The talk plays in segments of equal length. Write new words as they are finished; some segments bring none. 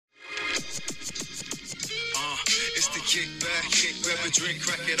It's the kickback. Grab a drink,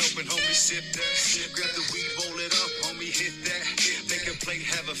 crack it open, homie, sip that. Grab the weed, roll it up, homie, hit that. Make a plate,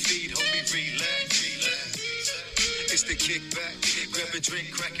 have a feed, homie, relax. It's the kickback. Grab a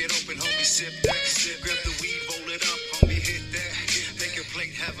drink, crack it open, homie, sip that. Grab the weed, roll it up, homie, hit that. Make a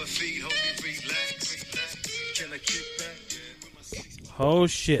plate, have a feed, homie, relax. Can I kick back? Oh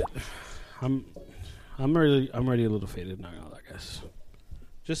shit, I'm already a little faded. Not gonna lie, guys.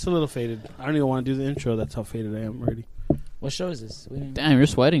 Just a little faded. I don't even want to do the intro. That's how faded I am already. What show is this? Damn, you're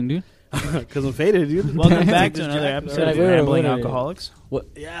sweating, dude. Because I'm faded, dude. Welcome back to another episode of Rambling Alcoholics. What?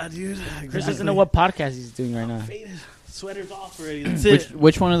 Yeah, dude. Chris doesn't know what podcast he's doing right now. Faded. Sweater's off already. That's it.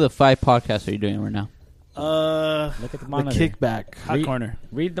 Which one of the 5 podcasts are you doing right now? Look at the monitor. The Kickback. Hot corner.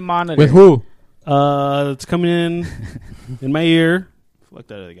 Read the monitor. With who? It's coming in my ear. Fuck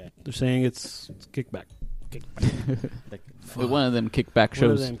that other guy. They're saying it's Kickback. With one of them kickback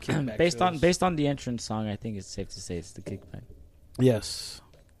shows. One of them Kickback based on the entrance song, I think it's safe to say it's the Kickback. Yes.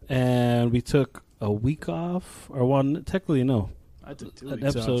 And we took a week off, or one. Technically, no. I took 2 An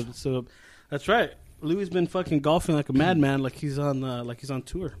weeks episode. off. So that's right. Louis been fucking golfing like a madman, like he's on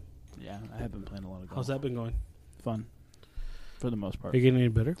tour. Yeah, I have been playing a lot of golf. How's that been going? Fun. For the most part. Are you getting any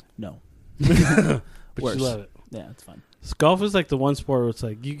better? No. But Worse. you love it. Yeah, it's fun. Golf is like the one sport where it's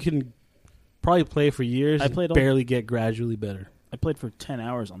like you can probably play for years I played and barely get gradually better. I played for 10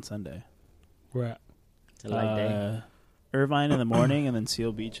 hours on Sunday. Where at? It's a light day. Irvine in the morning and then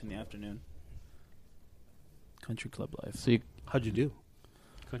Seal Beach in the afternoon. Country club life. So How'd you do?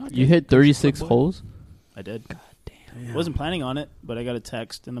 you hit 36 holes? I did. God damn. I wasn't planning on it, but I got a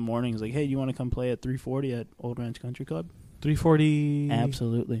text in the morning. It's like, hey, you want to come play at 340 at Old Ranch Country Club? 340.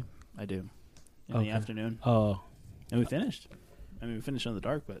 Absolutely. I do. In the afternoon. Oh. And we finished. I mean, we finished in the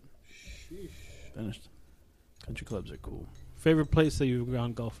dark, but finished. Country clubs are cool. Favorite place that you've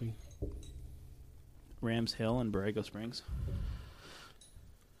gone golfing? Rams Hill and Borrego Springs.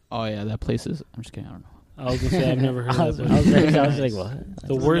 Oh, yeah, that place is... I'm just kidding, I don't know. I was going to say, I've never heard I of was that. like, what? The in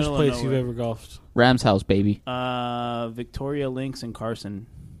the worst middle of place you've nowhere. ever golfed? Ram's house, baby. Victoria Links and Carson.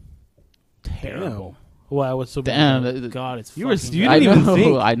 Terrible. Wow, what's so Damn. bad? God, it's You were- fucking you bad. didn't even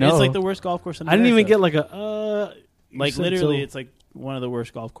think. I know. It's like the worst golf course in I America. didn't even get like a... Like, said literally, so. it's like one of the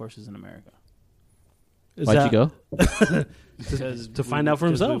worst golf courses in America. Is Why'd that- you go? Because to find out for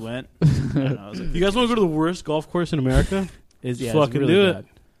himself. We went. I don't know, I was like, You guys want to go to the worst golf course in America? it's fucking really do it. bad.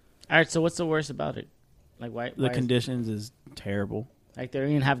 All right, so what's the worst about it? Like, why? The conditions is terrible. Like, they don't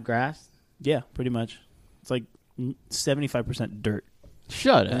even have grass? Yeah, pretty much. It's like 75% dirt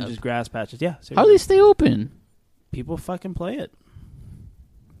Shut and up. just grass patches. Yeah, How do seriously. they stay open? People fucking play it.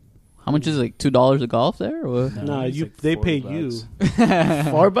 How much is it, like $2 a golf there? Or what? No, it's you. like They 40 pay you.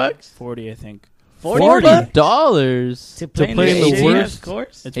 bucks. $4? 40, I think. $40 To play, play in in the the worst-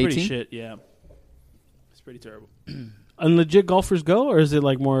 course? It's pretty 18? shit, yeah. It's pretty terrible. And legit golfers go, or is it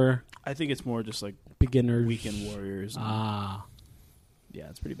like more I think it's more just like beginners? weekend warriors. Ah, Yeah,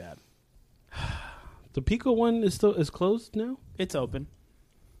 it's pretty bad. the Pico one is closed now. It's open.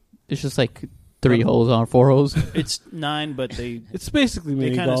 It's just like 3 holes on 4 holes. It's 9, but they It's basically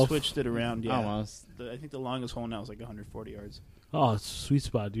mini kind of golf. switched it around. Yeah, Almost. I think the longest hole now is like 140 yards. Oh, it's a sweet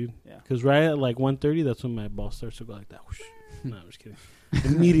spot, dude. Yeah. Because right at like 130, that's when my ball starts to go like that. Whoosh. No, I'm just kidding.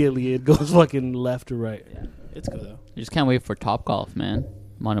 Immediately, it goes fucking left or right. Yeah, it's good though. You just can't wait for Top Golf, man.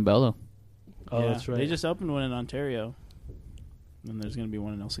 Montebello. Oh, Yeah, that's right. They just opened one in Ontario, and there's going to be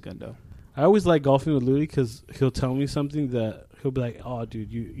one in El Segundo. I always like golfing with Louis because he'll tell me something that he'll be like, "Oh,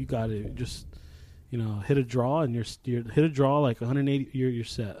 dude, you got it. Just hit a draw and you're hit a draw like 180. You're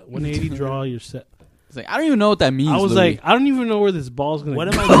set. 180 draw, you're set." It's like, I don't even know what that means. I was Louis. like, I don't even know where this ball's gonna. What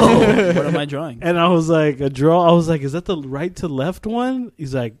go. am I drawing? What am I drawing? And I was like, a draw. I was like, is that the right to left one?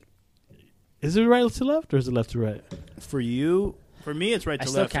 He's like, is it right to left or is it left to right? For you, for me, it's right I to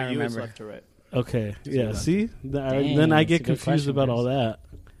still left. For can't you, it's remember. left to right. Okay, Is it yeah. left? See, Dang, then I that's get a good confused question, about all Chris. that.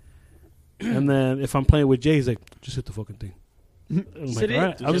 And then if I'm playing with Jay, he's like, just hit the fucking thing. I'm Just like, hit it. all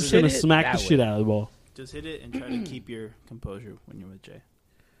right, Just I'm hit just it. gonna Hit it smack the that shit way. out of the ball. Just hit it and try to keep your composure when you're with Jay.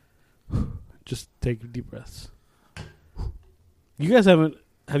 Just take deep breaths. You guys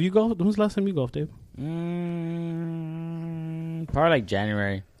have you golfed? When was the last time you golfed, Dave? Probably like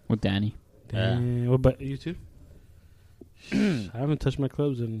January. with Danny. Yeah. What about you two? I haven't touched my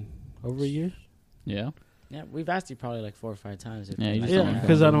clubs in over a year. Yeah. Yeah, we've asked you probably like 4 or 5 times. If Yeah, you you like just don't it. like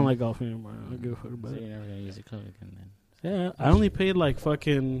Because I don't like golfing anymore. I don't give a fuck So about you're it. never going to use a club again then. Yeah, I only paid like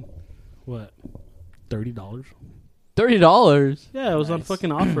fucking what, $30. $30. Yeah, it was on Nice.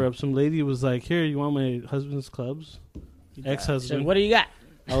 fucking offer up. Some lady was like, "Here, you want my husband's clubs?" So Ex-husband. what do you got?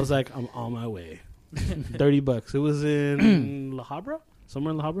 I was like, "I'm on my way." $30. It was in La Habra.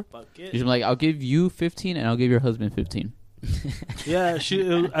 somewhere in La Habra. Fuck it. She's like, I'll give you 15 and I'll give your husband 15. Yeah,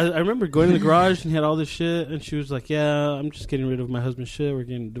 I remember going to the garage and he had all this shit, and she was like, "Yeah, I'm just getting rid of my husband's shit. We're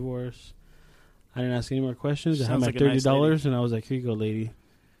getting a divorce." I didn't ask any more questions. I had Sounds my like a nice $30, and I was like, "Here you go, lady."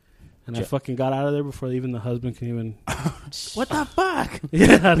 And I fucking got out of there before even the husband can even. What the fuck?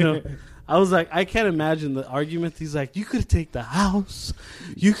 Yeah, I know. I was like, I can't imagine the argument. He's like, "You could take the house,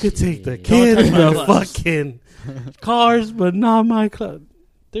 you could take the kid, touch my the clubs." fucking cars, but not my club."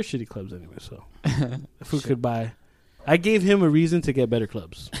 They're shitty clubs anyway, so if we could buy. I gave him a reason to get better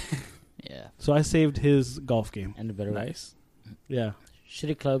clubs. Yeah. So I saved his golf game. And the better Nice. Yeah.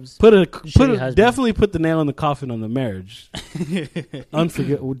 shitty clubs. Definitely put the nail in the coffin on the marriage.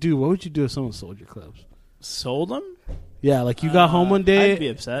 Unforgettable. Dude, what would you do if someone sold your clubs? Sold them? Yeah, like you got home one day, I'd be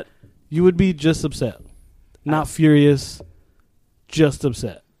upset. you would be just upset. Not furious, just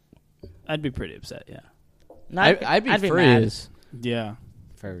upset. I'd be pretty upset, yeah. No, I'd be mad. furious. Yeah.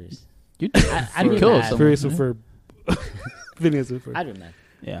 Furious. You'd I'd be kill mad. someone. Furious and for Phineas and for. I'd be mad.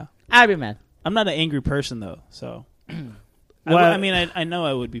 Yeah. I'd be mad. I'm not an angry person, though, so. Well, I mean, I know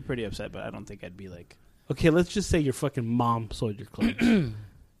I would be pretty upset, but I don't think I'd be like. Okay, let's just say your fucking mom sold your clubs.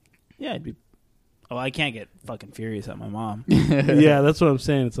 Yeah, I'd be. Oh, I can't get fucking furious at my mom. Yeah, that's what I'm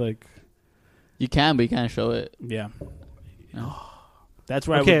saying. It's like, You can, but you can't show it. Yeah. No. That's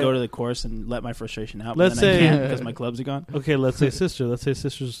where Okay. I would go to the course and let my frustration out. Let's but then say- I can't because my clubs are gone. okay, let's say sister. Let's say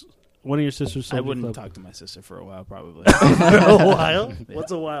sister's. One of your sisters sold I your wouldn't club. talk to my sister for a while, probably. A while?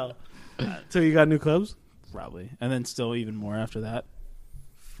 What's a while? Till you got new clubs? Probably. And then still even more after that.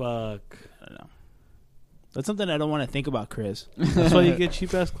 Fuck. I don't know. That's something I don't want to think about, Chris. That's why you get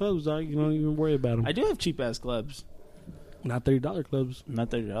cheap ass clubs, dog. You don't even worry about them. I do have cheap-ass clubs. Not $30 clubs. Not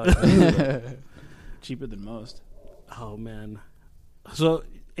 $30. Cheaper than most. Oh man. So,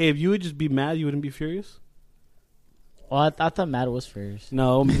 if you would just be mad, you wouldn't be furious? Well, I thought mad was furious.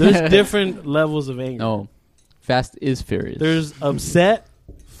 No, there's different levels of anger. No. Fast is furious. There's upset,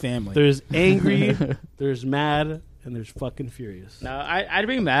 Family. there's angry, there's mad, and there's fucking furious. No, I'd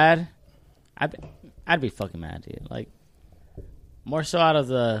be mad. I'd be fucking mad, dude. Like, more so out of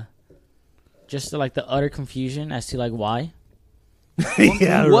the like the utter confusion as to like why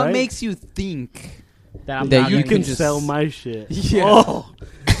Yeah, what right? makes you think? that I'm That not you gonna can just sell my shit? Yeah. Oh,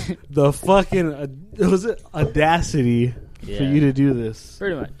 the fucking was it audacity for Yeah. you to do this?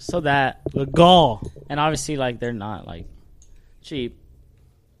 pretty much. So that, The gall. and obviously, like they're not like cheap.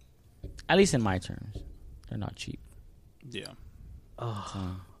 At least in my terms, they're not cheap. Yeah.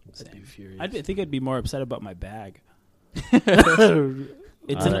 Oh, So, I'd be furious. I think I'd be more upset about my bag. Fuck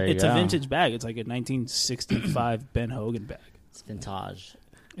It's there you it's a go. vintage bag. It's like a 1965 Ben Hogan bag. it's vintage.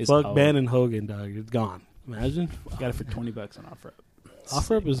 It's Ben and Hogan, dog. It's gone. Imagine. Got it for $20 on OfferUp.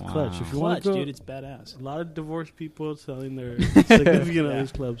 OfferUp is clutch. If you want Clutch, to go, dude, it's badass. a lot of divorced people selling their significant Yeah.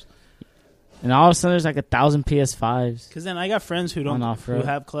 others clubs. And all of a sudden, there's like 1,000 PS5s. Because then I got friends who don't On who OfferUp.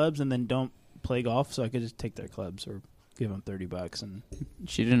 have clubs and then don't play golf, so I could just take their clubs or give them $30 and.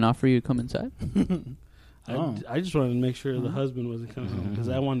 She didn't offer you to come inside? Oh. I just wanted to make sure the husband wasn't coming home because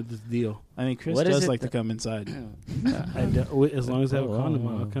I wanted this deal. I mean, Chris What is does it like to that- come inside. As long as I have a Oh, condom,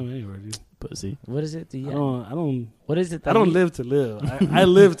 wow. I'll come anywhere, dude. Pussy. What is it? What is it? What is it? I don't live to live. I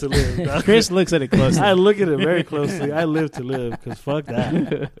live to live. dog. Chris looks at it closely. I look at it very closely. I live to live because fuck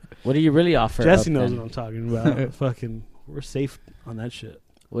that. What do you really offer? Jesse up, knows then? what I'm talking about. Fucking, we're safe on that shit.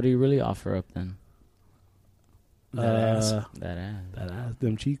 What do you really offer up then? That ass. That ass. That ass,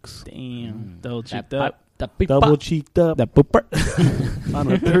 them cheeks, Damn. Double That cheeked pipe- up. that big double pop. cheeked up That pooper.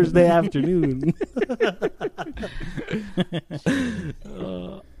 on a Thursday afternoon.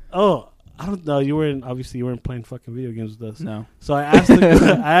 I don't know. You weren't playing fucking video games with us. No. So I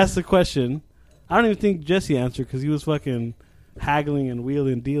asked the question. I don't even think Jesse answered because he was fucking haggling and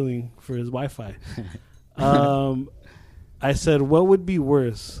wheeling dealing for his Wi-Fi. I said, what would be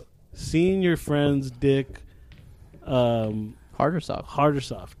worse, seeing your friend's dick Hard or soft? hard or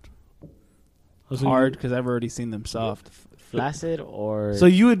soft? I was Hard, because I've already seen them soft. Flaccid or So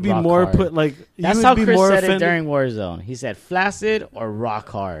you would be rock more hard? put like you That's would how be Chris more said offended. it during Warzone. He said flaccid or rock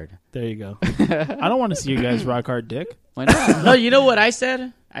hard. There you go. I don't want to see you guys rock hard dick. Why not? No, you know what I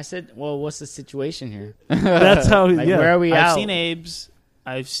said? I said, well, what's the situation here? That's how. Like, yeah. where are we I've out? seen Abe's.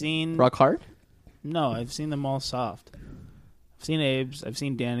 I've seen. Rock hard? No, I've seen them all soft. I've seen Abe's. I've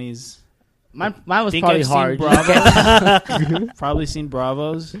seen Danny's. Mine was Think probably I've seen hard. Bravo. Probably seen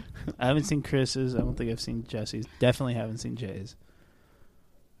Bravo's. I haven't seen Chris's. I don't think I've seen Jesse's. Definitely haven't seen Jay's.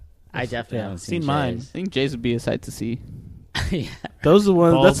 I definitely Yeah, haven't seen seen mine. I think Jay's would be a sight to see. yeah. Those are the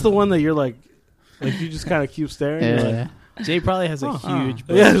one. Bald. That's the one that you're like you just kind of keep staring. You're like, Jay probably has a huge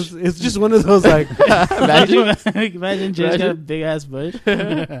bush. Yeah, it's just one of those like. Imagine Jay's got a big ass bush.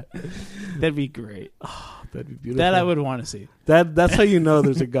 That'd be great. That'd be beautiful. That I would want to see. That's how you know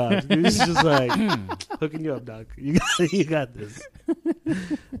there's a God. He's just like hooking you up, dog. You got this.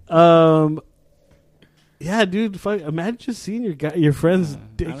 Yeah, dude. Fuck, imagine just seeing your friend's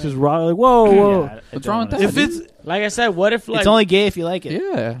dick just rock. Like, whoa. Yeah, What's wrong with that? If it's Like I said, what if like it's only gay if you like it.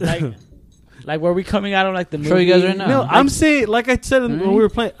 Yeah. like were we coming out of like the movie? Show you guys right now. no, I'm saying like I said when we were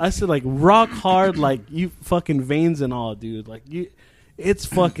playing. I said like rock hard, like you fucking veins and all, dude. Like you, it's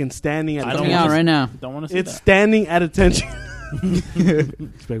fucking standing at. I Coming don't out wanna right now. Don't want to see It's that. standing at attention.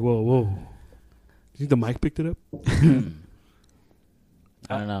 It's like whoa. You think the mic picked it up?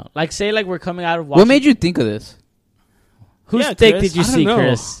 I don't know. Like say like we're coming out of. What made you think of this? Whose Yeah, dick Chris. did you I don't see, know.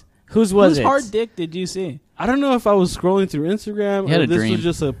 Chris? Whose was Whose it? hard dick did you see? I don't know if I was scrolling through Instagram You had or a this dream. was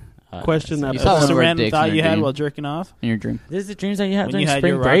just a question that You saw one Just of a our random dicks thought in you your had dream. while jerking off In your dream. This is the dreams that you have when during you had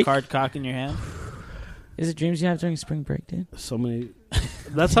spring your break. rock hard cock in your hand. Is it dreams you have during spring break, dude? so many.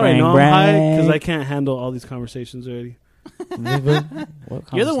 That's how I Bang, know I'm high bang. because I can't handle all these conversations already.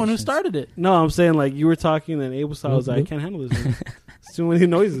 You're the one who started it. No, I'm saying like you were talking and Abel saw. I was like, I can't handle this. Man. It's too many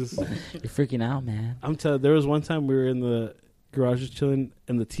noises. You're freaking out, man. I'm telling. There was one time we were in the garage just chilling,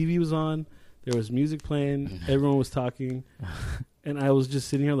 and the TV was on. There was music playing. Everyone was talking, and I was just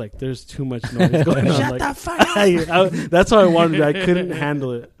sitting here like, "There's too much noise going on." Shut Like, the fuck up. that's how I wanted it. I couldn't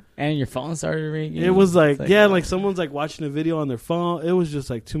handle it. And your phone started ringing. It was like, It's yeah, like someone's like watching a video on their phone. It was just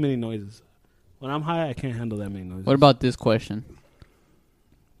like too many noises. When I'm high, I can't handle that many noises. What about this question?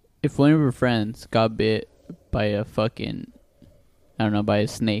 If one of your friends got bit by a fucking, I don't know, by a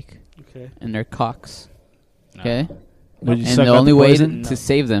snake Okay. in their cocks, okay? Would you And suck the out only the way poison? to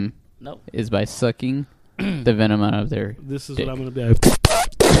save them Nope. is by sucking the venom out of their... This is Dick. what I'm gonna be.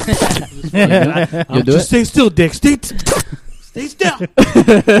 Like, You'll do just it? stay still, Dick. Stay still.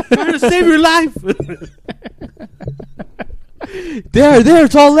 I'm gonna save your life. There,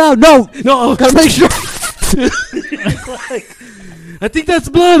 it's all loud. No! No, Gotta make sure. I think that's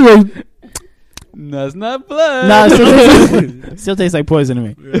blood. Right? That's not blood. Nah, still tastes like poison to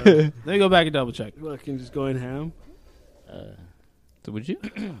me. Let me go back and double check. Fucking just going ham. So would you?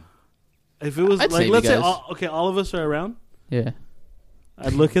 If it was I'd like, save let's you say, guys. all of us are around. Yeah.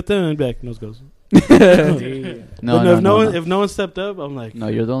 I'd look at them and be like, nose goes. No, But no, no. if no one stepped up, I'm like, No,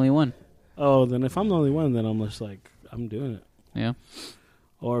 you're the only one. oh, then if I'm the only one, then I'm just like, I'm doing it. Yeah.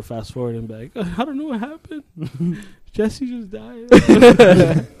 Or fast forward and be like, I don't know what happened. Jesse just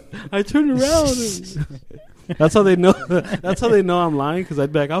died. I turned around. And that's how they know. That's how they know I'm lying, because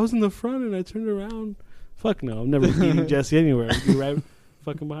I'd be like, I was in the front and I turned around. Fuck no, I'm never beating Jesse anywhere. I'd be right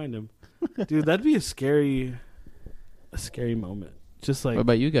fucking behind him. Dude, that'd be a scary moment. Just like, What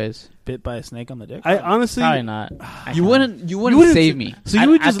about you guys? Bit by a snake on the dick. I honestly, Probably not. You wouldn't wouldn't save me. so you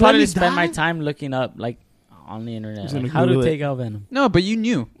would just I'd let probably me spend my die? time looking up like on the internet He's like, gonna how to Google it. take out venom No, but you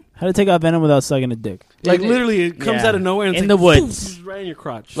knew. How to take out venom without sucking a dick? Like Like, literally, it comes yeah. out of nowhere and it's In like, the woods. poof, right in your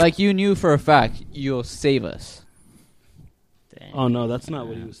crotch. Like you knew for a fact you'll save us. Dang. oh no, that's not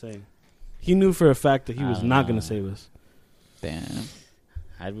what he was saying. He knew for a fact that he was I not don't going know. to save us. Damn.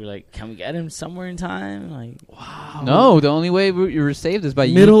 I'd be like, can we get him somewhere in time? Like, No, the only way you were saved is by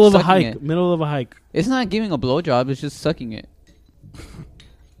you Middle of a sucking hike. it. Middle of a hike. It's not giving a blowjob. It's just sucking it,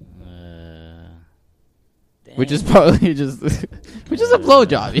 which is dang. probably just which is a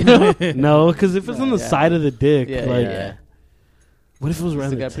blowjob, you know. No, because if it's on the Yeah. side of the dick, Yeah, like, yeah. what if it was right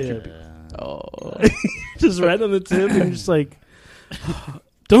on Just the the guy tip? Oh, Just right on the tip, and you're just like,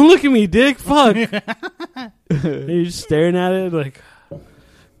 don't look at me, dick. Fuck. And you're just staring at it, like,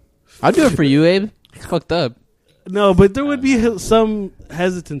 I'll do it for you, Abe. It's fucked up. no, but there would be some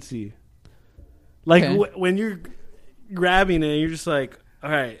hesitancy. Like, Okay. when you're grabbing it, you're just like, all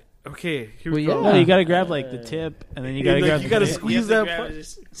right, okay, here we Well, go. No, you gotta grab like the tip, and then you gotta Like, grab. you the gotta tip. squeeze You have that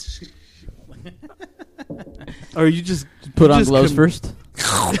to grab it, Or you just Put you on just gloves first.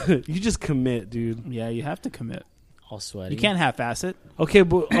 you just commit, dude. Yeah, you have to commit. all sweaty. You can't half-ass it. Okay,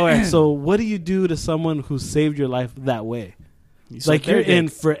 but all right. So, what do you do to someone who saved your life that way? You Like suck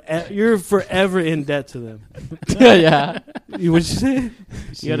their you're forever in debt to them. Yeah. What'd you say?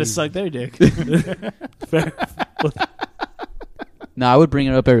 You gotta suck their dick. Fair. No, I would bring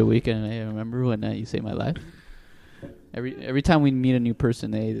it up every weekend. I remember when you saved my life. Every time we meet a new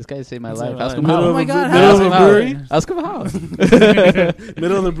person, hey, this guy saved my life. Ask him Middle how. of Oh my a God, br- how? middle of a brewery. Ask him how.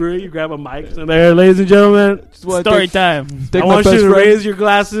 Middle of the brewery, you grab a mic. And there, ladies and gentlemen, Story time. I want you to raise your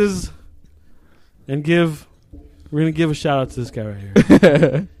glasses and give. We're gonna give a shout out to this guy right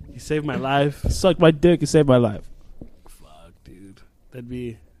here. He saved my life. Suck my dick and save my life. Fuck, dude. That'd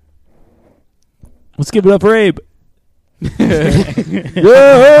be. Let's give it up for Abe.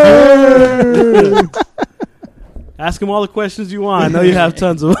 Ask him all the questions you want. I know you have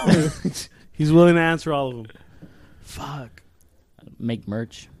tons of them. He's willing to answer all of them. Fuck. Make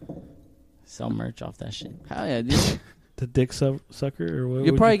merch. Sell merch off that shit. Hell yeah, dude. The dick sucker? Or what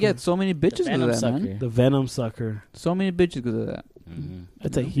You would probably call get so many bitches because of that, sucker. man. the Venom sucker. So many bitches because of that. Mm-hmm.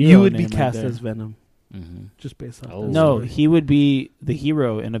 That's a hero You would be name right cast there. as Venom. Mm-hmm. Just based off Oh. that No, story. he would be the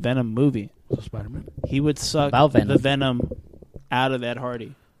hero in a Venom movie. So Spider-Man. He would suck About Venom. the Venom out of Ed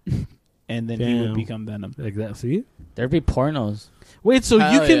Hardy, and then he would Damn. become Venom. Exactly. See? There'd be pornos. Wait, so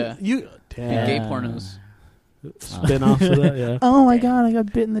Hell you can... yeah. You, damn. Gay pornos. Spin-offs of that, yeah. Oh my god, I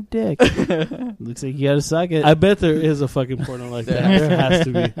got bit in the dick. Looks like you gotta suck it. I bet there is a fucking porno like that. There has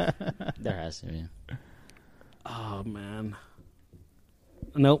to be. There has to be. Oh, man.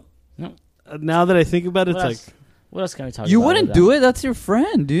 Nope. Nope. Now that I think about it, it's What like... else? What else can we talk You about? wouldn't do it? That's your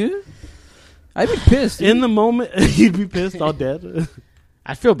friend, dude. I'd be pissed. Dude. In the moment, you'd be pissed, all dead.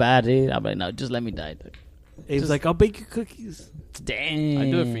 I feel bad, dude. I'm like, no, just let me die. Dude. Abe's like, I'll bake you cookies. Dang.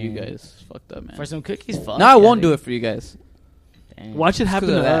 I'd do it for you guys. Fuck that, man. For some cookies? Fuck. No, I won't do it for you guys. Dang. Watch it happen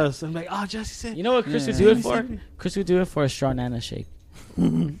 'cause to of that. us. I'm like, oh, Jesse said... You know what Chris Yeah. would do it for? Chris would do it for a straw nana shake.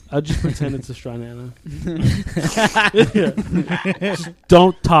 I'll just pretend it's a straw nana. Just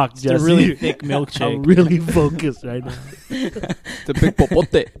don't talk, It's Jesse. a really thick I'm milkshake. really focused right now. It's a big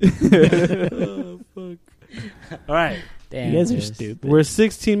popote. Oh, fuck. All right. Damn. You guys are Chris. stupid. We're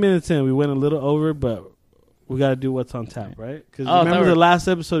 16 minutes in. We went a little over, but we got to do what's on tap, right? Because Oh, remember that the were- last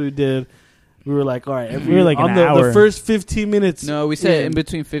episode we did, we were like, all right, We were like on an the hour. first 15 minutes. No, we said in- in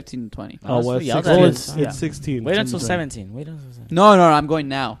between 15 and 20. Oh, Oh, well, so y'all it's, done it. it's, Yeah. it's 16. Wait until Right. 17. Wait until 17. No, I'm going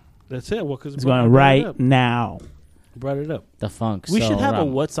now. That's it. Well, because It's going right now. Brought it up. The funk. We should have a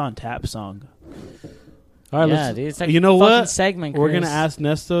wrong. What's on Tap song. All right, Yeah, let's. dude. It's like you know fucking what? segment, We're Chris. gonna ask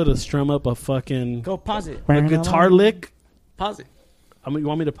Nesto to strum up a fucking Go pause it. a guitar lick. Pause it. I mean, you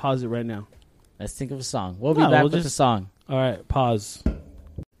want me to pause it right now? Let's think of a song. We'll be No, back we'll with the just- song. All right, pause.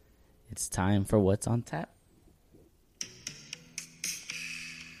 It's time for What's on Tap.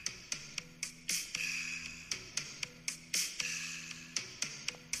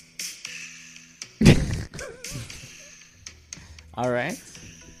 All right.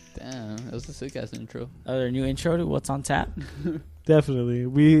 Damn, that was a sick ass intro. Another new intro to What's on Tap. Definitely.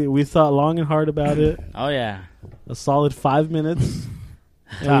 We thought long and hard about it. Oh, yeah. A solid 5 minutes.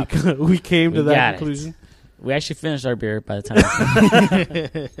 And we came to We that got it. conclusion. We actually finished our beer by the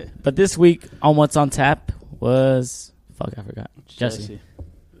time. But this week on What's on Tap was... Fuck, I forgot. Jesse.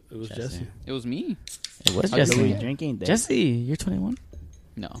 It was Jesse. Jesse. It was me. It was How Jesse. you doing? Drinking day. Jesse, you're 21?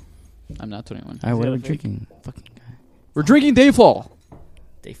 No, I'm not 21. All right, what that are a we fake? drinking? Fucking guy. We're drinking Dayfall,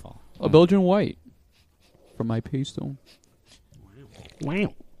 Dayfall. a Belgian white, from my Paystone.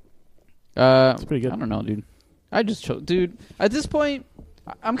 Wow. It's pretty good. I don't know, dude. I just chose, dude. At this point,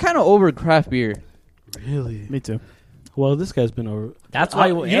 I'm kind of over craft beer. Really? Me too. Well, this guy's been over. That's why...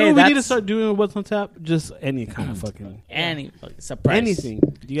 you know what we need to start doing with What's on Tap? Just any kind of fucking... Any fucking surprise. Anything.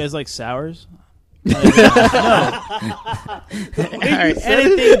 Do you guys like sours? All right,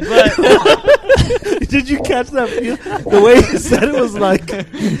 anything but... Did you catch that feel? The way you said it was like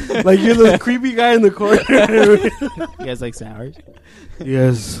you're the creepy guy in the corner. You guys like sours?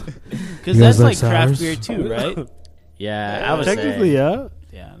 Yes. Because You guys that's like like craft sours? beer too, right? Yeah, I would Technically, say. yeah.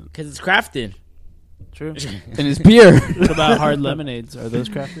 Yeah, Because it's crafted. true. And it's beer. What about hard lemonades? Are those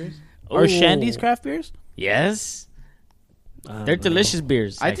craft beers? Are Ooh. shandies craft beers? Yes. I don't They're know. delicious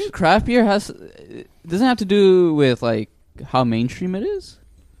beers. I think craft beer doesn't have to do with like how mainstream it is.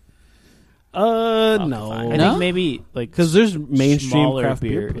 No. I No? think maybe like Because there's mainstream smaller craft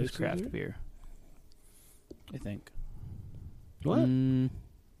beer beer is places, craft right? beer. I think. What? Mm,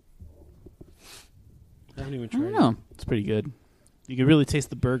 I haven't even I don't tried. know. It's pretty good. You can really taste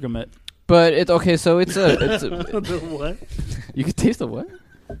the bergamot. But it's okay. So it's a. The what? You can taste the what?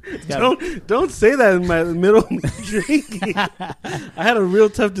 Don't say that in my middle of me drinking. I had a real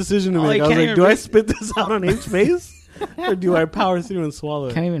tough decision to Oh, make. you I was can't like, even do I read- spit this out on Abe's face, or do I power through and swallow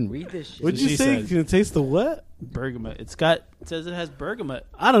it? Can't even read this shit. What'd So you she say? said- Can it taste the what? Bergamot. It says it has bergamot.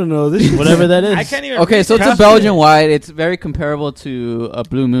 I don't know. This Whatever that is. I can't even Okay, read so it's this. a Belgian white. It's very comparable to a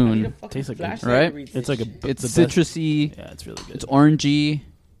Blue I need a Moon. fucking Tastes like flashlight to right? read It's this like a. shit. It's the best- citrusy. Yeah, it's really good. It's orangey.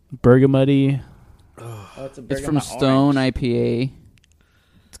 Bergamoty. Oh, it's a It's from bergamot Stone orange. IPA.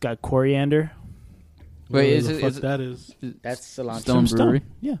 It's got coriander. Wait, Whatever is the it- fuck is it- that is? That's cilantro. Stone From Brewery.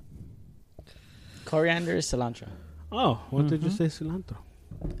 Yeah. Coriander is cilantro. Oh, what did you say? Cilantro.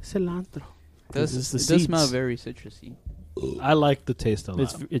 Cilantro. Does, This is the it does seeds. smell very citrusy. I like the taste a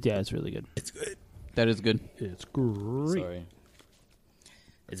lot. It's really good. That is good. It's great. Sorry.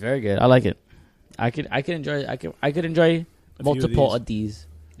 It's very good. I like it. I could enjoy of multiple of these.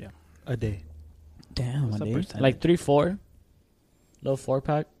 a day. Damn, What's what up, day? Bert? Like 3-4. Little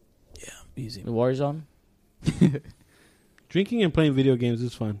 4-pack. Easy. The Warzone. Drinking and playing video games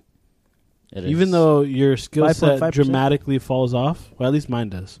is fun. It Even is. though your skill set 5.5%. dramatically falls off. Well, at least mine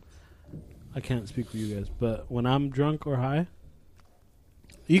does. I can't speak for you guys, but when I'm drunk or high,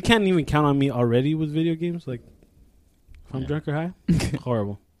 you can't even count on me already with video games. Like, if I'm Yeah. drunk or high,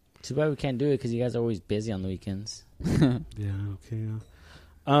 horrible. Too bad we can't do it because you guys are always busy on the weekends. Yeah, okay. Yeah.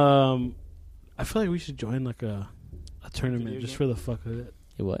 I feel like we should join like a tournament Video just game? for the fuck of it.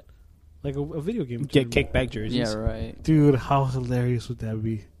 You what? Like a video game. Get tournament. kickback jerseys. Yeah, right. Dude, how hilarious would that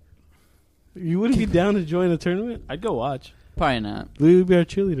be? You wouldn't be down to join a tournament? I'd go watch. Probably not. Louis would be our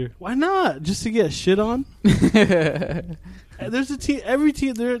cheerleader. Why not? Just to get shit on? There's a team. Every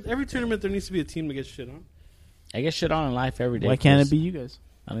tournament there needs to be a team to get shit on. I get shit on in life every day. Why can't it Chris. be you guys?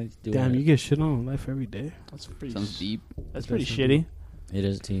 I don't need to do Damn, it. you get shit on in life every day. That's pretty. Sounds deep. That's pretty That's shitty. It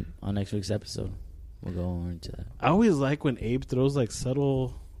is deep. On next week's episode, we'll go over into that. I always like when Abe throws like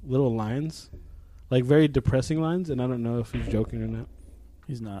subtle little lines, like very depressing lines, and I don't know if he's joking or not.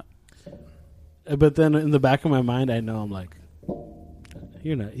 He's not. But then in the back of my mind, I know I'm like,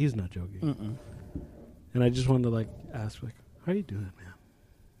 you're not. He's not joking. Mm-mm. And I just wanted to like ask, like, how are you doing, man?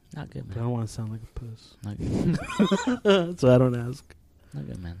 Not good, But I man. don't want to sound like a puss, Not good. so I don't ask. Not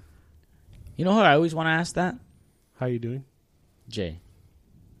good, man. You know who I always want to ask that? How are you doing? Jay.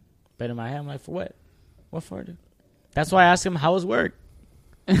 But in my head, I'm like, for what? What for, dude? That's why I ask him, how was work?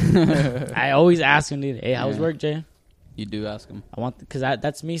 I always ask him, dude, hey, how was Yeah. work, Jay? You do ask him. I want, because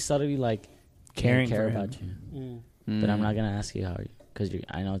that's me subtly like, Caring care for him. about you. But I'm not going to ask you how are you, because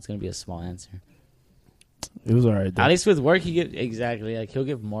I know it's going to be a small answer. It was alright. At least with work, he'll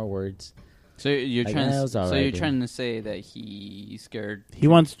give more words. So you're Like, trying. it was alright, you're dude. trying to say that he's scared, He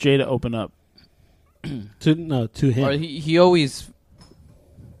wants Jay to open up. To him. or he always.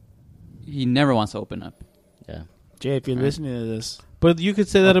 He never wants to open up. Yeah. Jay, if you're Right. listening to this, But you could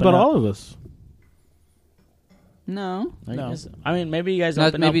say that Open about up. all of us. No, No. I mean, maybe you guys not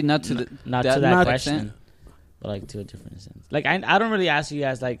open maybe up, not to the not that- to that not question, extent. but like to a different sense. Like I don't really ask you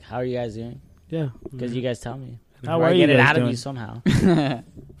guys like how are you guys doing Yeah. because you guys tell me. how Or I are you get it guys out doing? of you somehow.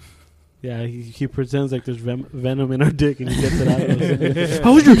 Yeah, he pretends like there's venom in our dick and he gets it out of us.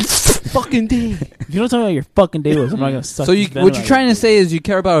 How was your fucking day? If you don't tell me how your fucking day was, I'm not gonna suck. So this venom what out you're of trying your to say is you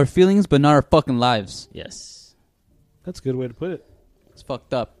care about our feelings, but not our fucking lives. Yes. That's a good way to put it. It's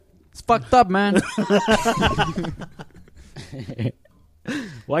fucked up. It's fucked up, man.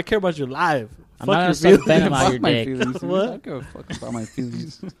 Well, I care about your life. I'm Fuck not your gonna suck feelings. venom out Fuck your my dick. feelings. dude. What? I don't give a fuck about my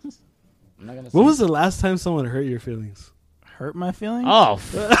feelings. I'm not gonna. When was the last time someone hurt your feelings? Hurt my feelings? Oh,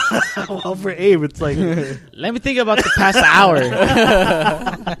 Well, for Abe, it's like, let me think about the past hour.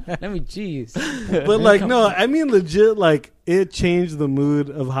 Let me, jeez. but like, no, I mean legit. Like, it changed the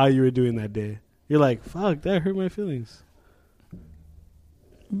mood of how you were doing that day. You're like, fuck, that hurt my feelings.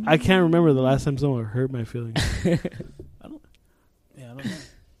 I can't remember the last time someone hurt my feelings. Yeah, I don't know.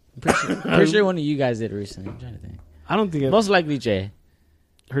 Pretty sure one of you guys did recently. I'm trying to think. I don't think it Most likely Jay.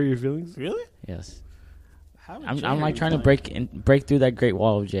 hurt your feelings. Really? Yes. How would I'm Jay like hurt trying to your break through that great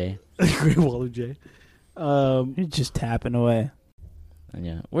wall of Jay. Great Wall of J. feelings? You're just tapping away. And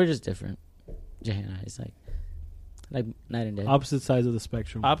yeah, we're just different. Jay and I, it's like night and day. Opposite sides of the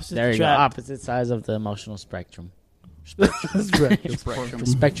spectrum. Opposite There you go. trap. Opposite sides of the emotional spectrum. That's right. The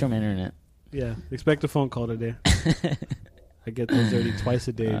spectrum internet. Yeah, expect a phone call today. I get those already twice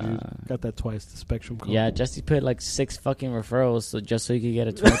a day, dude. Got that twice. The Spectrum call. Yeah, Jesse put like 6 fucking referrals just so he could get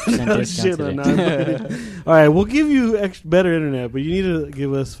a 20% Oh, discount shit, today. All right, we'll give you better internet, but you need to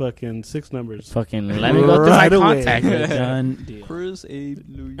give us fucking 6 numbers. Fucking let me go through my Right away. contact list. Done deal. Chris, Abe,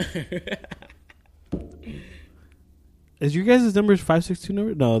 Louis. Is your guys' numbers 562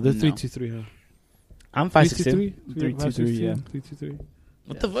 number? No, they're No. 323. Huh? I'm 562. 323, yeah. 323.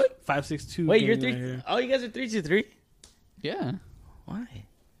 What the fuck? 562. Wait, you're gang 3. right here. Oh, you guys are 323? Yeah. Why?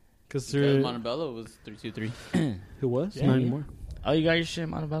 Because Because they're Montebello was 323. who was? Yeah, Not yeah. anymore. Oh, you got your shit in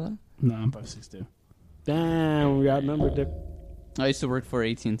Montebello? No, I'm 562. Damn, we outnumbered. Dick. I used to work for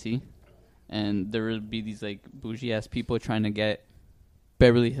AT&T, and there would be these like bougie ass people trying to get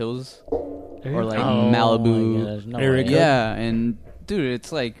Beverly Hills or like Malibu. my gosh, no Area way. code. Yeah, and dude,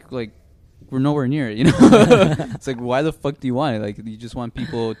 it's like we're nowhere near it, you know. It's like, why the fuck do you want it? Like, you just want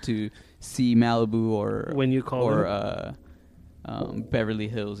people to see Malibu or When you call or Beverly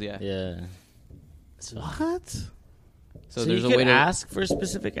Hills, yeah. Yeah. What? So, So there's you a could way to ask for a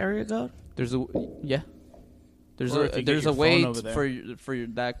specific area code? there's a yeah. There's Or if you a get there's your a way phone over there. for your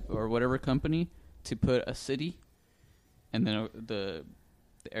that or whatever company to put a city, and then the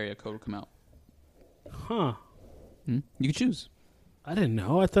area code will come out. Huh. You could choose. I didn't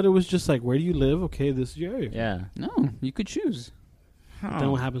know. I thought it was just like, where do you live? Okay, this is your area. Yeah. No, you could choose. But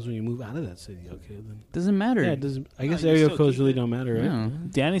then what happens when you move out of that city? Okay, then. Doesn't matter. Yeah, it doesn't. I guess you area still codes keep really it. don't matter, right? No.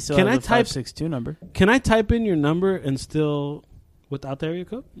 Danny still Can has I a type- 562 number. Can I type in your number and still without the area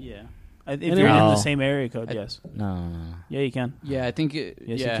code? Yeah. If And you're in No. the same area code, yes. No. Yeah, you can. Yeah, I think Yes,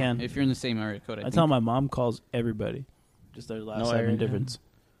 you yeah, can. if you're in the same area code. I That's how think. my mom calls everybody. Just their last No 7 area different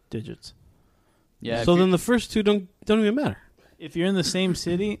digits. Yeah. So if then the first two don't even matter. If you're in the same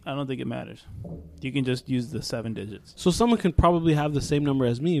city, I don't think it matters. You can just use the 7 digits. So someone can probably have the same number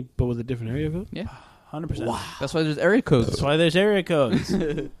as me, but with a different area code. yeah, 100%. that's why there's area codes. That's why there's area codes.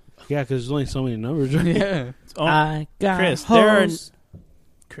 Yeah, because there's only so many numbers, right? Yeah. Oh, I got Chris, there are hoes.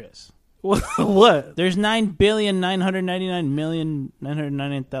 Chris. What? There's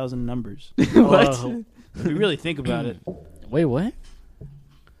 9,999,999,000 numbers. What? If you really think about it, Wait, what?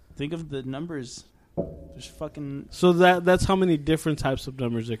 think of the numbers. There's fucking. So that's how many different types of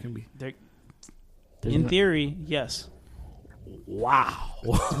numbers there can be. There's In no- theory, yes. Wow.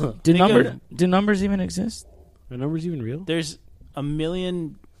 do think number of- do numbers even exist? Are numbers even real? There's a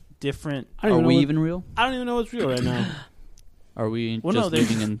million different. I don't Are even know we what- even real? I don't even know what's real right now. Are we Well, no, just there's-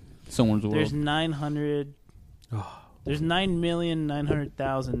 living in someone's world? There's 900. There's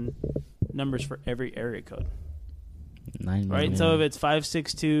 9,900,000 numbers for every area code. 9 Right? million. So if it's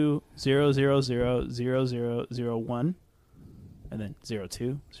 562,000,0001, and then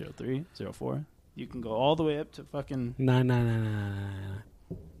 02, 03, 04, you can go all the way up to fucking. Nine.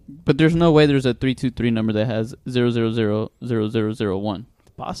 But there's no way there's a 323 number that has 0000001.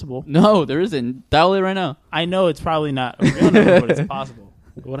 Possible. No, there isn't. Dial it right now. I know it's probably not a real number, but it's possible.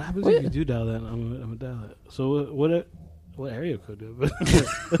 What happens if you do dial that? I'm gonna dial it. So what area code do you have?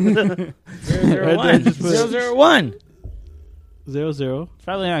 001. Just put- 001. 00 It's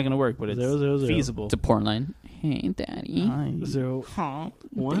probably not going to work, but it's 000 feasible. It's a porn line. Hey, Daddy. Hi. 01.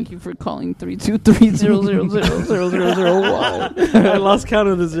 Thank you for calling 323-000-0001. I lost count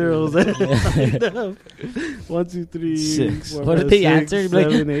of the zeros. 1, 2, 3, 6. 4, What 5, if they 6, answer?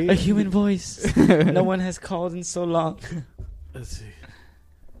 Like, 7, a 8. human voice. No one has called in so long. Let's see.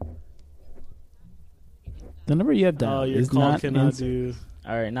 The number you have Oh, down your is call not cannot answered. do.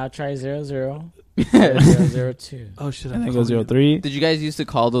 All right, now try 00. 0002. Oh shit! And then go 03. Did you guys used to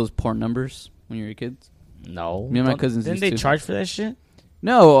call those porn numbers when you were kids? No. Me and my Don't- cousins Didn't used they to. charge for that shit?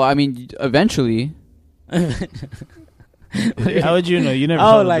 No, I mean, eventually. How would you know? You never Oh,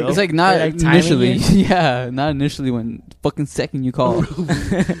 saw the like- bill? It's like not They're, like, timing initially. it? Yeah, not initially when fucking second you call.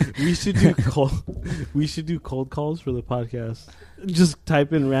 We should do cold. We should do cold calls for the podcast. Just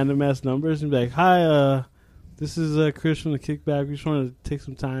type in random ass numbers and be like, "Hi, this is Chris from the Kickback. We just want to take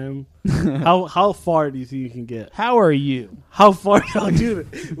some time. How far do you think you can get? How are you? How far? I'll do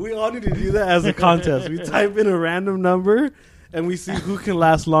it. We all need to do that as a contest. We type in a random number and we see who can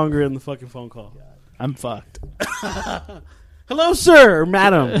last longer in the fucking phone call. I'm fucked. Hello, sir, or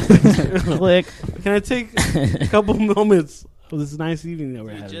madam. Click. Can I take a couple moments of this nice evening that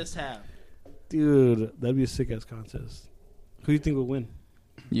we're You having? just have. Dude, that'd be a sick ass contest. Who do you think will win?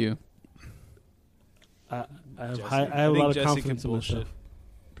 You. I have, Jesse. I have a think lot of Jesse confidence can in bullshit myself.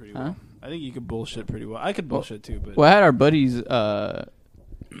 pretty Huh? well. I think you could bullshit pretty well. I could bullshit too, but Well, I had our buddies'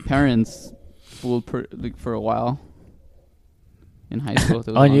 parents fooled for a while in high school. It was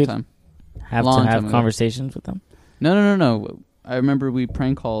Oh, a long you- time. Have Long to have time ago. conversations with them? No. I remember we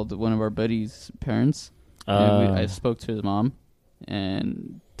prank called one of our buddies' parents. And I spoke to his mom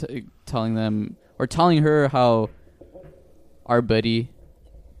and telling her how our buddy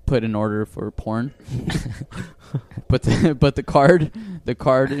put an order for porn, but the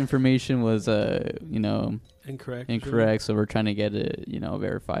card information was incorrect. So we're trying to get it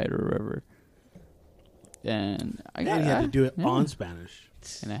verified or whatever. And I And you had to do it yeah. on Spanish.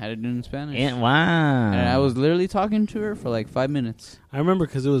 And I had it in Spanish. Wow. And I was literally talking to her for like 5 minutes. I remember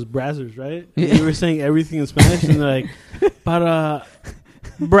because it was brazzers, right? Yeah. You were saying everything in Spanish, and they're like, para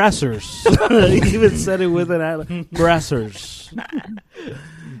brassers. He even said it with an brassers.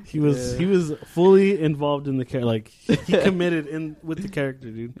 He was fully involved in the character. Like he committed in with the character,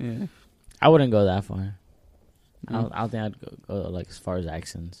 dude. Yeah. I wouldn't go that far. I Mm. don't think I'd go like as far as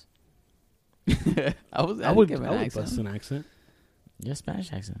accents. I would give an accent. bust an accent. Yeah,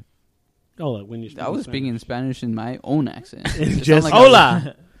 Spanish accent. Oh, like when you. I was speaking in Spanish in my own accent. And It just- sounded like I was-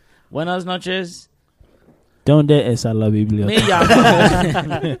 Hola. Buenas noches. ¿Dónde está la Biblia? Me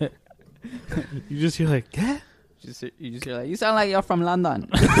llamo. You just hear like, ¿qué? You just hear like, you sound like you're from London.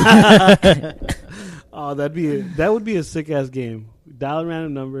 Oh, that would be a sick ass game. Dial a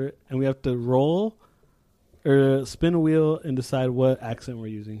random number, and we have to roll or spin a wheel and decide what accent we're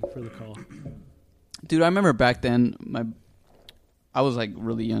using for the call. Dude, I remember back then, I was like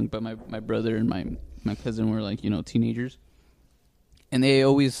really young, but my brother and my cousin were like, teenagers. And they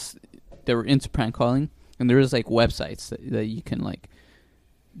were into prank calling. And there was like websites that you can like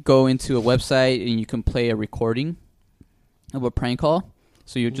go into a website and you can play a recording of a prank call.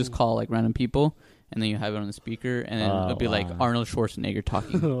 So you just call like random people and then you have it on the speaker and then it'll be like Arnold Schwarzenegger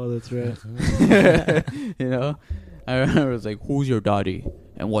talking. Oh, that's right. I remember it was like, who's your daddy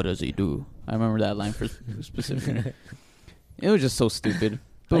and what does he do? I remember that line for specifically. It was just so stupid.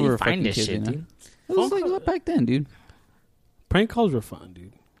 How We you were find fucking this kids, shit, dude? It was like back then, dude. Prank calls were fun,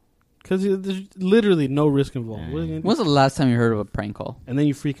 dude. Because there's literally no risk involved. Yeah. What are you gonna do? When's the last time you heard of a prank call? And then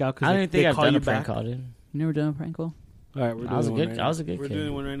you freak out I because don't they even think I've call done you a prank back. call, dude. You never done a prank call? All right, we're doing I was a one good- right I was a now. good We're kid.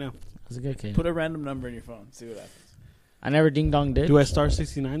 doing one right now. I was a good kid. Put a random number in your phone. See what happens. I never ding dong did. Do I star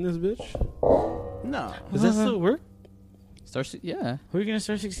 69 this bitch? No. Does that still work? Yeah. Who are you gonna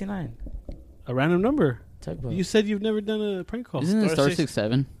start 69? A random number. Tugboat. You said you've never done a prank call. Isn't it Star star six-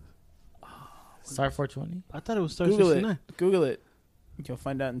 67? Start 420. I thought it was star Google 69. it. Google it. You'll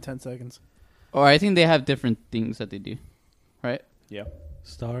find out in 10 seconds. Or I think they have different things that they do, right? Yeah.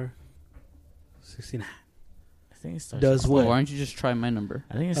 Star 69. I think it's star. Does 69. what? Why don't you just try my number?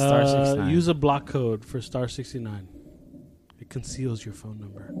 I think it's star 69. Use a block code for star 69. It conceals your phone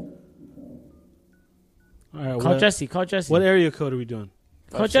number. All right, Call Jesse. Call Jesse. what area code are we doing?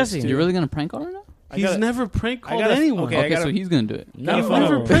 Call Jesse. You're really gonna prank call her now? He's never prank called gotta- anyone. okay, I Okay, gotta- so he's gonna do it. No. You've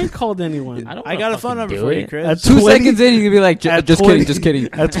never prank called anyone. I don't. I got wanna a phone fucking number do for you, it. Chris. At 2 20 seconds in, you can be like, At just 20 kidding, just kidding.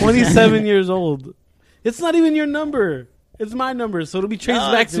 At 27 years old. It's not even your number. It's my number, so it'll be traced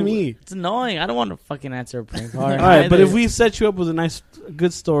No, back it's to me. It's annoying. I don't want to fucking answer a prank call. All right, but if we set you up with a nice,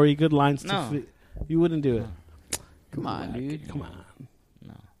 good story, good lines, No. you wouldn't do it. Come on, dude. Come on.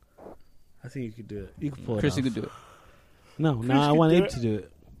 No. I think you could do it. You could pull Chris, it you off. could do it. No, now I could want do Abe it. to do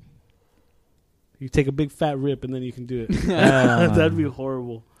it. You take a big fat rip and then you can do it. Uh, That'd be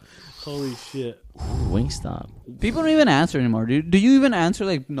horrible. Holy shit. Wingstop. People don't even answer anymore, dude. Do you even answer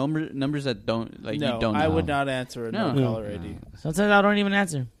like numbers that don't like No, you don't know? I would not answer a No. no-caller ID. Sometimes I don't even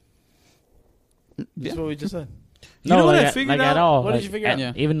answer. That's what we just said. You know what like I figured like out? at all. What did Like, you figure at- out?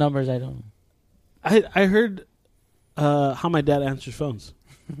 Yeah. Even numbers I don't. I heard how my dad answers phones.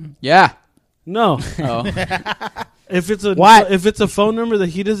 Yeah. No. Oh. If it's a What? if it's a phone number that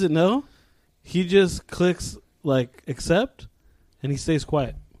he doesn't know, he just clicks like accept and he stays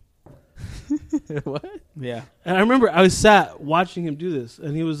quiet. What? Yeah. And I remember I was sat watching him do this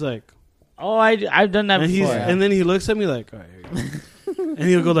and he was like Oh, I've done that and before. and then he looks at me like, all right, here you go. And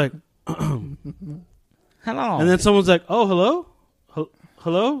he'll go like Hello. and then someone's like, "Oh, hello?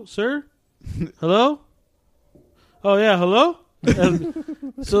 Hello, sir? Hello? Oh yeah, hello?" And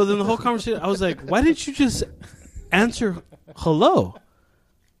so then the whole conversation I was like, "Why didn't you just answer hello?"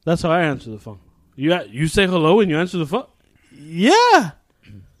 That's how I answer the phone. You say hello when you answer the phone? Yeah.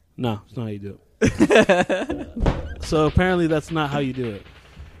 No, it's not how you do it. So apparently that's not how you do it.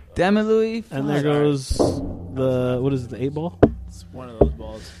 Damn it, Louis. And there goes the what is it? The 8-ball? It's one of those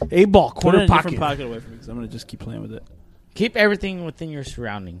balls. 8-ball Put it quarter in a pocket. different pocket away from me because I'm going to just keep playing with it. Keep everything within your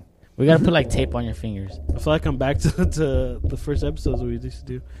surrounding. We gotta put like tape on your fingers. I feel like I'm back to the first episodes we used to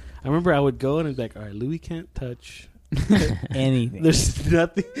do. I remember I would go and I'd be like, all right, Louis can't touch. Anything. There's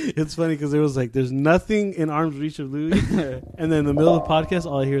nothing. It's funny because there was like, there's nothing in arm's reach of Louis. And then in the middle of the podcast,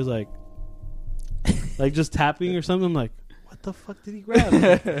 all I hear is like just tapping or something. I'm like, what the fuck did he grab?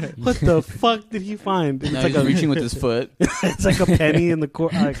 What the fuck did he find? It's Now like he's a, reaching with his foot. it's like a penny in the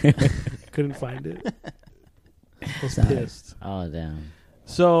court. I couldn't find it. I was pissed. Oh damn.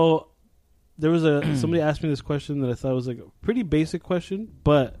 So there was somebody asked me this question that I thought was like a pretty basic question,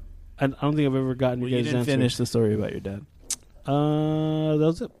 but I don't think I've ever gotten Well, you you guys' didn't answer. finish the story about your dad. That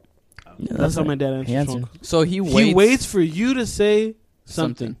was it. That's how my dad answers. He answered. phone calls. So he waits. He waits for you to say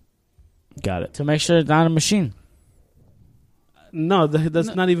something. Got it. To make sure it's not a machine. No,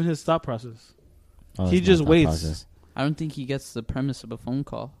 that's not even his thought process. Oh, He it's just not that waits. process. I don't think he gets the premise of a phone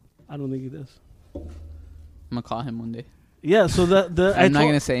call. I don't think he does. I'm gonna call him one day. Yeah, so I'm not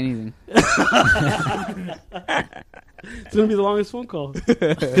gonna say anything. It's gonna be the longest phone call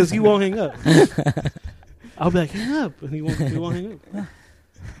because he won't hang up. I'll be like, hang up, and he won't hang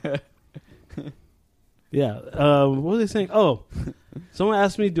up. Yeah. What were they saying? Oh, someone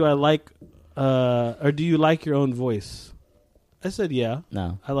asked me, do I like, or do you like your own voice? I said, yeah,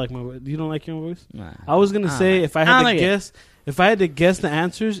 No. I like my voice. You don't like your own voice? Nah. I was gonna I don't say like if I it. I had don't to like it. guess, if I had to guess the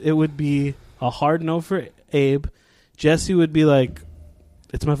answers, it would be a hard no for Abe. Jesse would be like,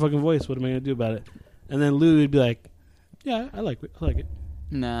 it's my fucking voice. What am I gonna do about it? And then Lou would be like, yeah, I like it.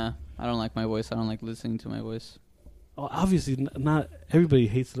 Nah, I don't like my voice. I don't like listening to my voice. obviously not everybody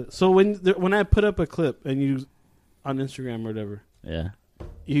hates it. So when I put up a clip and you on Instagram or whatever, Yeah.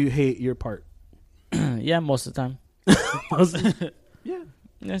 you hate your part. Yeah, most of the time. Yeah.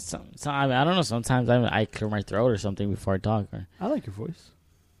 Yeah, I mean, I don't know. Sometimes I clear my throat or something before I talk. Or I like your voice.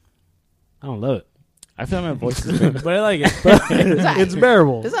 I don't love it. I feel my voice is very, But I like it. It's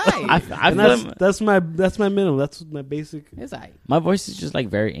bearable. It's aight. I And feel that's my minimum. That's my basic. It's aight. my voice is just like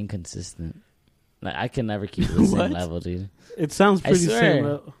very inconsistent. Like I can never keep it the same What? level, dude. It sounds I pretty swear.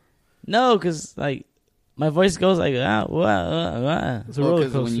 similar. No, because like my voice goes like ah, wah. It's a roller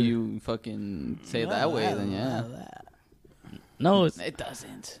Because coaster. when you fucking say it that way, then yeah. No, it's It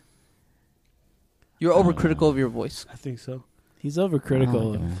doesn't. You're overcritical of your voice. I think so. He's overcritical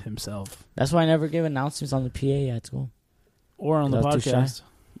Oh, okay. of himself. that's why I never give announcements on the PA at school. Or on the That's too shy. podcast.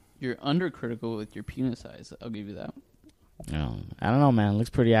 You're undercritical with your penis size. I'll give you that. No, I don't know, man. It looks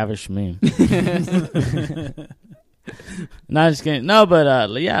pretty average to me. No, just kidding. No, but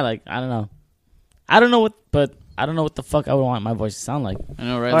yeah, like I don't know. I don't know what the fuck I would want my voice to sound like. I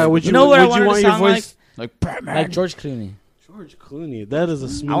know, right? All right, Like, would You know what I would you wanted to want your sound voice? like Batman. Like George Clooney. George Clooney. That is a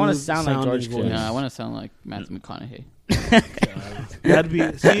smooth. I wanna sound like George sounding Clooney. voice. No, I want to sound like Matthew McConaughey. That'd be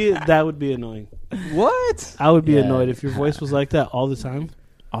that would be annoying. What? I would be Yeah. annoyed if your voice was like that all the time.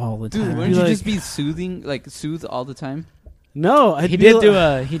 All the Dude, time. wouldn't Be you like- just be soothing, like soothe all the time? No, I'd He be did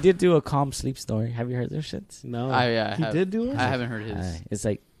like- do a calm sleep story. Have you heard those shits? No, I he have- did do it. I haven't heard his. It's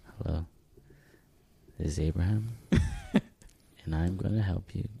like, hello, this is Abraham, and I'm going to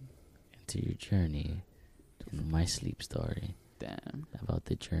help you into your journey in my sleep story Damn. about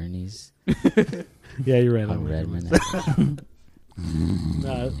the journeys Yeah, you're right. on I'm Redmond.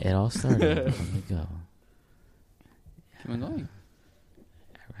 No, It all started long ago. Keep on going.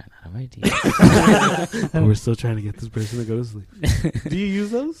 I ran out of ideas. we're still trying to get this person to go to sleep. Do you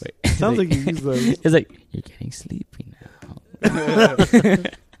use those? Wait. Sounds like you use those. It's like, you're getting sleepy now.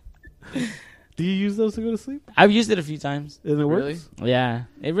 Do you use those to go to sleep? I've used it a few times. And it Really? works. Yeah,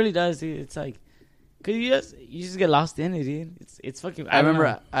 it really does, dude. It's like, cause you just get lost in it, dude. It's fucking. I don't remember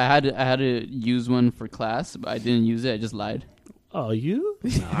know. I had to use one for class, but I didn't use it. I just lied. Oh, you?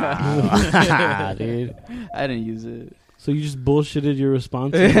 Ah, dude. I didn't use it. So you just bullshitted your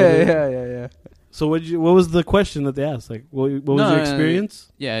response? yeah. So what was the question that they asked? Like, what was No, your no,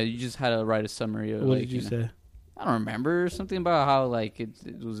 experience? Yeah, you just had to write a summary of What like, did you know, say? I don't remember, something about how like it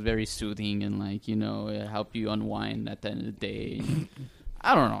was very soothing and like, you know, it helped you unwind at the end of the day.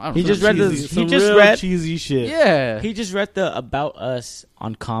 I don't know. He just read the- he Some just real read- cheesy shit. Yeah. He just read the about us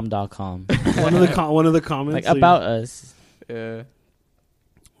on com.com. one of the comments. Like so you- about us. Yeah.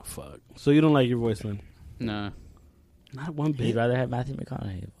 Fuck. So you don't like your voice then? No. Not one He'd bit. rather have Matthew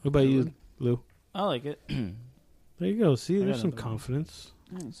McConaughey. What about you, Lou? I like it. There you go. See, I there's got some another one. confidence.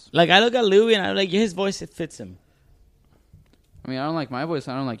 Nice. Like I look at Louis and I'm like, his voice, it fits him. I mean, I don't like my voice.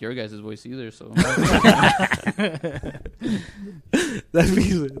 I don't like your guys' voice either. So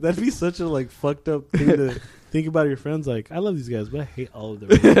That'd be such a like fucked up thing to think about your friends. Like, I love these guys, but I hate all of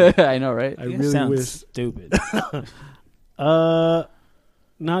them. I know, right? I It really sounds wish. stupid.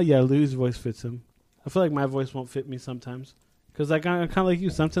 Now, yeah, Louis' voice fits him. I feel like my voice won't fit me sometimes. Because like, I'm kind of like you.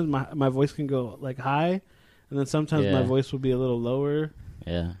 Sometimes my voice can go like high, and then sometimes my Yeah. voice will be a little lower.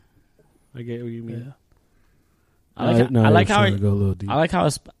 Yeah. I get what you mean. Yeah. I like how go a little deep. I like how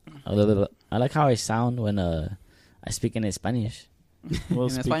I like how I sound when I speak in Spanish. Well, In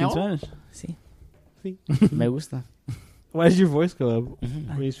speaking español? Spanish. Sí. Sí. Me gusta. Why does your voice go up Mhm.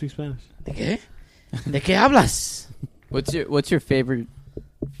 when you speak Spanish? ¿De qué? ¿De qué hablas? What's your favorite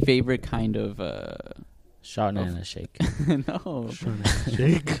kind of Chardonnay and a shake. no.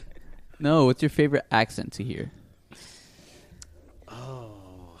 Shake. No, what's your favorite accent to hear?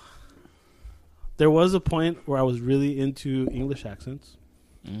 There was a point where I was really into English accents.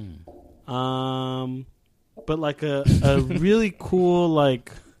 Mm. But like a really cool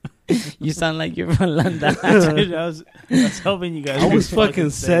like You sound like you're from London. Dude, I was hoping you guys. I would was fucking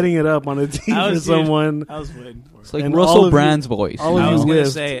say setting it up on a team I for was, dude, someone. I was waiting for it. It's like And all Russell of you- Brand's voice. all of I you was gonna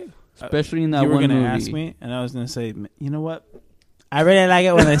whiffed. say, especially in that you were one gonna movie. ask me, and I was gonna say, you know what? I really like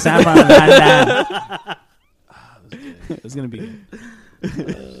it when they sound from London. It was gonna be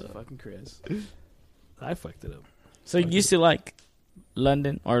good. Fucking Chris. I fucked it up. So you used to like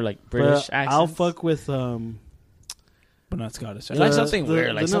London or like British But accents? I'll fuck with But not Scottish. You like the- something the-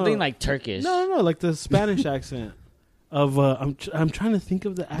 weird, like the- something no. like Turkish. no, like the Spanish accent of I'm trying to think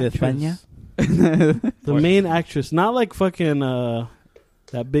of the actress. España? The main actress, not like fucking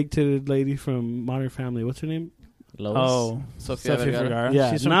that big-titted lady from Modern Family. What's her name? Lois? Sofia Sofia Vergara. Vergara.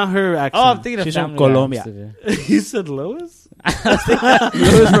 Yeah, She's from, not her accent. Oh, I'm thinking of She's from Family Guy. Colombia. You said Lois?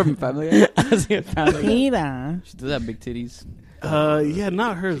 Louis from Family Guy. I was thinking Family Guy. Mira. She does have big titties. Yeah,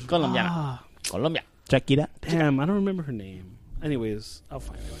 not hers. Colombiana. Ah, Colombia. Shakira. damn, I don't remember her name. Anyways, I'll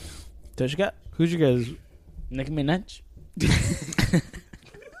find it. Doja Cat. Who's your guys? Nicki Minaj.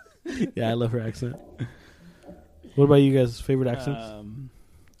 Yeah, I love her accent. What about you guys' favorite accents?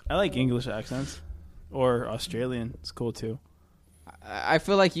 I like English accents or Australian. It's cool too. I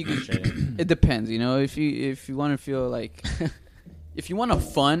feel like you can. It depends, you know. If you want to feel like, if you want a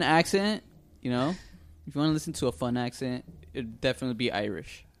fun accent, you know, if you want to listen to a fun accent, it'd definitely be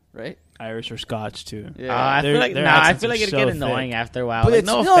Irish, right? Irish or Scotch too. I feel like their I accents feel like are it'd so get thick. annoying after a while. But Like, it's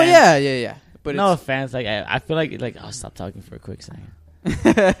no no, offense. yeah. But No it's, offense. Like I feel like I'll stop talking for a quick second.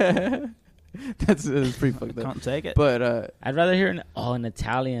 that's pretty fucked up. Can't take it. But I'd rather hear an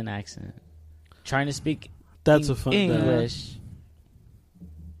Italian accent. Trying to speak That's a fun English.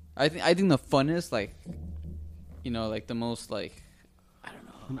 I think the funnest, like, you know, like the most, like, I don't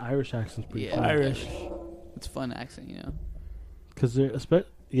know. An Irish accent's pretty Yeah, cool. Irish. It's a fun accent, you know. Because they're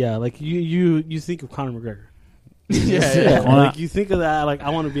yeah, like you think of Conor McGregor. Yeah. Like you think of that, like I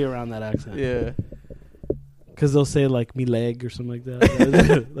want to be around that accent. Yeah. Because they'll say like me leg or something like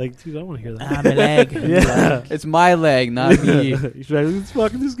that. Like, dude, I want to hear that. my leg. Yeah. It's my leg, not me. You should like, who's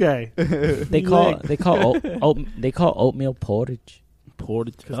fucking this guy? They call oatmeal porridge.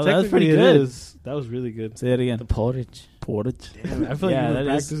 Porridge. Because Oh, that's pretty it good. is. That was really good. Say it The again. porridge. Porridge. Damn, I feel like Yeah, you were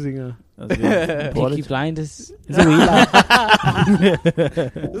that is- practicing. That's good. Peaky Porridge. Blinders. It's a wee lad.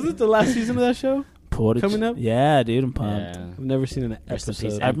 Isn't it the last season of that show? Porridge. Coming up? Yeah, dude, I'm pumped. Yeah. I've never seen an Rest in peace,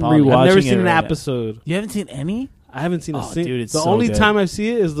 episode. I've been Paulie. rewatching I've never it seen an right now. episode. You haven't seen any? I haven't seen a Oh, single. dude, it's the so only good. time I see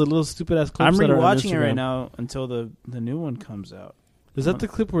it is the little stupid ass clips. I'm that are on rewatching it right Instagram. now until the new one comes out. Is that the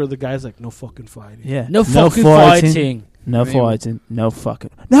clip where the guy's like, "No fucking fighting"? Yeah. No fucking fighting. No Name- fighting. No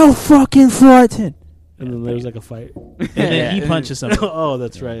fucking fighting. And then there's like a fight. And then he Yeah. punches somebody. Oh,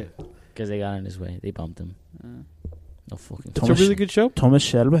 that's right. Because they got in his way. They bumped him. No fucking. It's Thomas- a really good show. Thomas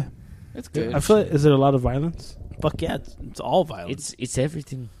Shelby. It's good. I feel like, is there a lot of violence? Fuck yeah, it's all violent. It's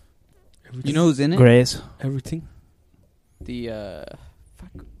everything. You know who's in it? Grace. Everything. The fuck,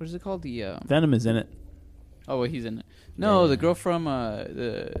 what is it called? The Venom is in it. oh, well, he's in it. No, Yeah. the girl from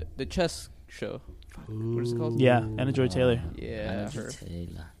the chess show. Fuck, what is it called? Yeah, Anna Joy Taylor. Yeah, her.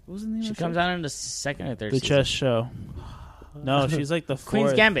 Taylor. What was the name She of the comes show? out in the second or third The season. chess show. No, she's like the fourth.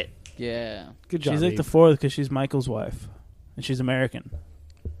 Queen's Gambit. Yeah. Good job. She's like the Abe. fourth because she's Michael's wife, and she's American.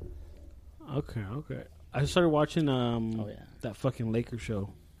 Okay. I started watching Oh yeah. that fucking Lakers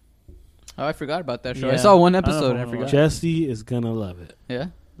show. Oh, I forgot about that show. Yeah. I saw one I don't know episode if and I I'm gonna forgot. watch Jesse is gonna love it. Yeah,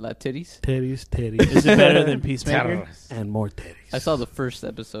 lot titties. Titties, Is it better than Peacemaker? and more titties. I saw the first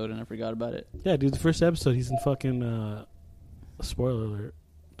episode and I forgot about it. Yeah, dude. The first episode, he's in fucking. Spoiler alert.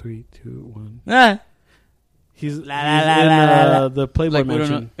 3, 2, 1. Ah. He's La, in la, la, la, la. the Playboy Like we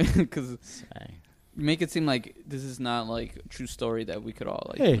Mansion. don't know because Sorry. you make it seem like this is not like a true story that we could all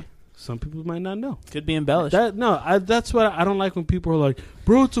like. Hey, some people might not know. Could be embellished. That's what I don't like when people are like,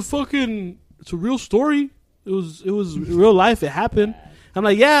 bro, it's a real story. It was real life. It happened. I'm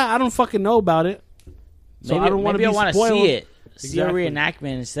like, yeah, I don't fucking know about it. So Maybe, I don't want to maybe be I want to spoiled. see it. See a Exactly.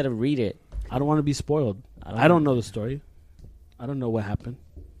 reenactment instead of read it. I don't want to be spoiled. I don't know the story. I don't know what happened.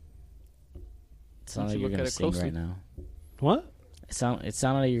 It sounds Why like don't you're you gonna look at it sing closely? right now. What? It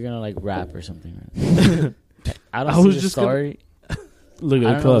sounded like you're gonna like rap or something. Right? I don't I see was the just gonna- story. Look I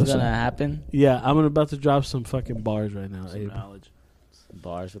at don't it know what's close. gonna happen. Yeah, I'm about to drop some fucking bars right now. Some Abe. knowledge.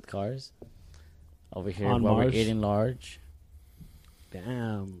 Bars with cars. Over here On while Mars. we're eating large.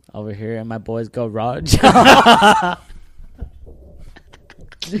 Damn. Over here and my boys go Raj.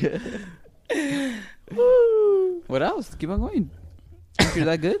 What else? Keep on going. Think you're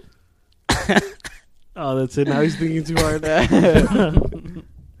that good? Oh, that's it. Now he's thinking too hard.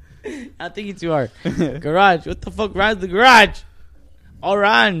 I'm thinking too hard. Garage. What the fuck rhymes the garage?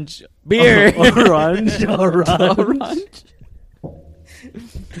 Orange. Beer. Orange. Orange.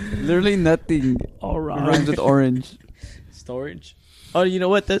 Literally nothing Orange. rhymes with orange. Storage. Oh, you know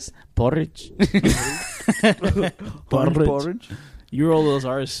what? That's porridge. Porridge. You roll those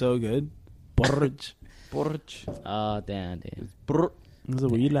R's so good. Porridge. Porridge. Oh, damn, dude. This is a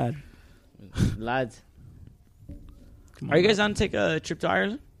wee lad. Lads. Come Are you on, guys on to take a trip to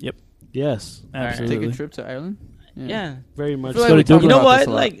Ireland? Yes, Absolutely. Take a trip to Ireland? Yeah. very much. I feel like so. we talk You know about this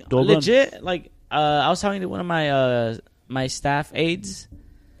what? a lot. Like, Dublin. legit, like, I was talking to one of my my staff aides,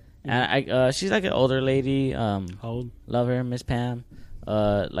 and I she's like an older lady. How old? Love her, Miss Pam.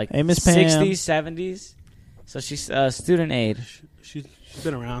 Like Hey, Miss Pam. 60s, 70s. So she's a student aide. She's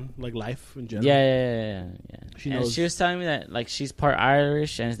been around, like life in general. Yeah. She And knows. she was telling me that like she's part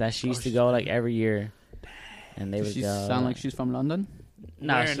Irish and that she used to go like every year. and they Does would she go. sound like she's from London?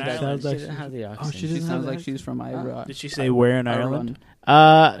 No, Where she in doesn't. Ireland? She doesn't have the accent. she She doesn't sounds have like that? she's from Ireland. Did she say where in Ireland?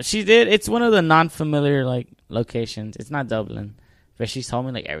 She did. It's one of the non-familiar like locations. It's not Dublin, but she told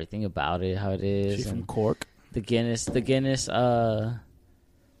me like everything about it, how it is. She's from and Cork. the Guinness,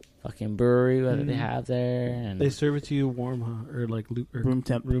 fucking brewery that they have there, and They serve it to you warm, huh? Or like or Room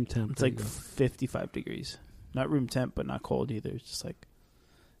temp. Room temp. It's There like you go. 55 degrees. Not room temp, but not cold either. It's just like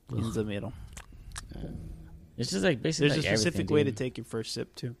in the middle. it's just like basically There's like a specific way to take your first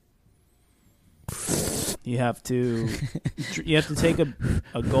sip too. You have to take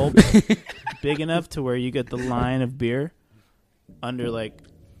a gulp big enough to where you get the line of beer under like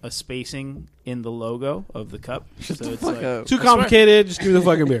a spacing in the logo of the cup. So it's like Too complicated. Just give me the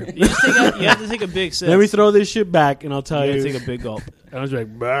fucking beer. you have to take a big sip. Let me throw this shit back, and I'll tell You you. gotta take a big gulp. I was like,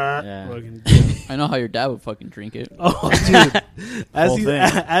 bah, Yeah. fucking, I know how your dad would fucking drink it. oh, dude. Whole thing.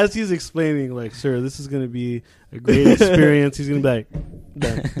 As he's explaining, like, sir, this is going to be a great experience. He's going to be like,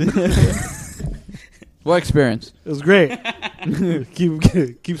 done. What experience? It was great.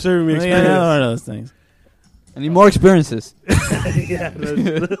 keep serving me Yeah, experience. one of those things. I need more experiences. Yeah,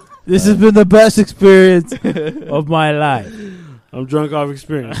 This has been the best experience of my life. I'm drunk off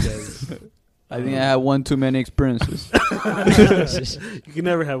experience, guys. I think I had one too many experiences. You can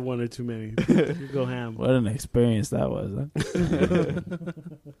never have one or too many. You go ham. What an experience that was.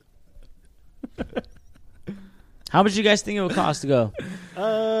 Huh? How much you guys think it would cost to go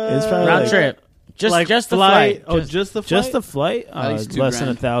It's probably round like- trip? Just like just the flight. flight. Oh, just the flight. Just the flight? At least Less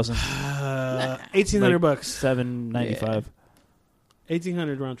than $2,000. $1,000. $1,800. $795.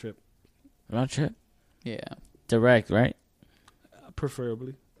 1,800 round trip, round trip. Yeah. Direct, right?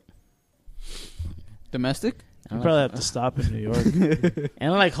 preferably. Domestic? You probably have to stop in New York.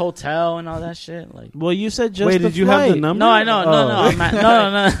 and like hotel and all that shit. Like Well, you said just Wait, the did you have the flight. number? no, I know, no, Oh. I'm not,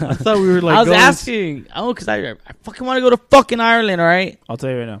 no. I thought we were like. I was going- asking. Oh, because I fucking want to go to fucking Ireland. All right. I'll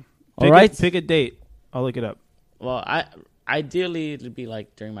tell you right now. All right. Pick a date. I'll look it up. Well, ideally it'd be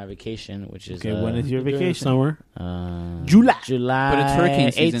like during my vacation, which is Okay, when is your during vacation? Summer. July. July. But it's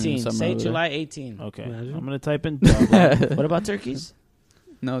hurricane season in 18. summer Say over there. July 18. Okay. Imagine. I'm going to type in Dublin. What about turkeys?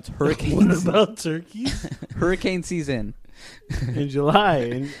 No, it's hurricane What about Turkey hurricane season. in July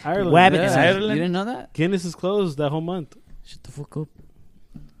in Ireland? Wabbit. Yeah. Yeah. You didn't know that? Guinness is closed that whole month. Shut the fuck up.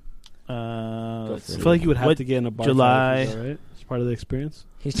 Let's I see. feel like you would have What- to get in a bar. July. Fight, right? It's part of the experience.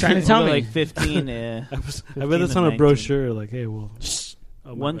 He's trying to tell me. Like 15. I bet 15 that's to on a 19. brochure. Like, hey, well, oh,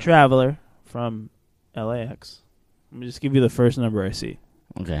 my One bad. traveler from LAX. Let me just give you the first number I see.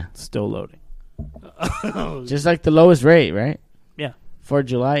 Okay. It's still loading. Just like the lowest rate, right? Yeah. For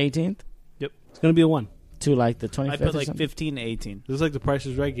July 18th It's gonna be a one. to like the 25th. I put or like something? 15 to 18. This is like the Price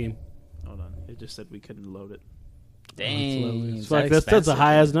is Right game. Hold on. It just said we couldn't load it. Dang. It's is like, that that's a expensive?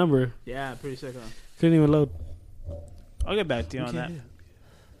 high ass number. Yeah, pretty sick. Huh? Couldn't even load. I'll get back to you on that.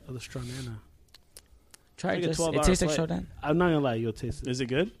 Oh, the Stronana. Try Like it. a Just, 12 it hour tastes like flight. Shodan. I'm not gonna lie, you'll taste it. Is it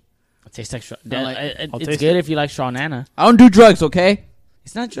good? It tastes like Shodan. Don't like- I'll It's taste good it. if you like Stronana. I don't do drugs, okay?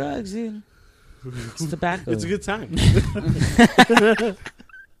 It's not drugs, dude. It's tobacco. It's a good time.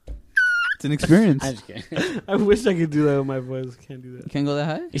 It's an experience. I'm just kidding. I wish I could do that with my voice. Can't do You that. can't go that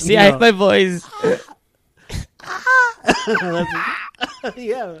high? You see, I No. have my voice.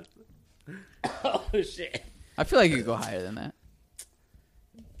 Yeah. Oh, shit. I feel like you could go higher than that.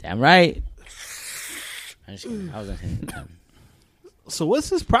 Damn right. I'm just kidding. I was gonna So what's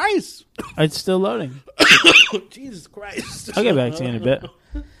his price? It's still loading. Jesus Christ. I'll get back to you in a bit.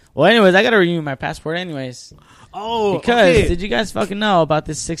 Well, anyways, I gotta renew my passport anyways. Oh, Because okay. did you guys fucking know about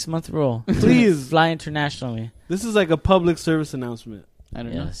this 6-month rule? Please. Fly internationally. This is like a public service announcement. I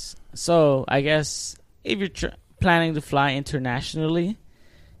don't know. Yes. So I guess if you're planning to fly internationally,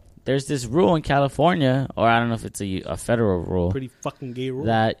 there's this rule in California, or I don't know if it's a federal rule, Pretty fucking gay rule.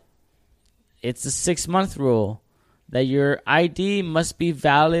 that it's a 6-month rule that your ID must be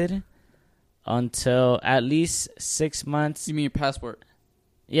valid until at least 6 months. You mean your passport?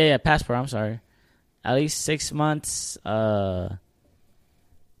 Yeah, passport. I'm sorry. At least 6 months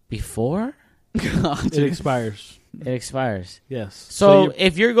before it expires. it expires. Yes. So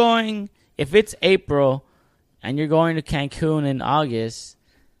if it's April and you're going to Cancun in August,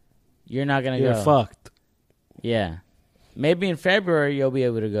 you're not gonna you're go. fucked. Yeah, maybe in February you'll be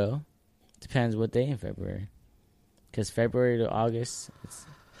able to go. Depends what day in February. Because February to August, it's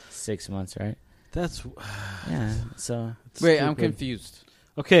 6 months, right? That's Yeah. So Wait, I'm stupid. confused.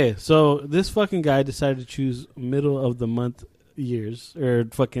 Okay, so this fucking guy decided to choose middle of the month years or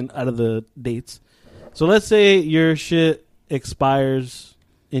fucking out of the dates. So let's say your shit expires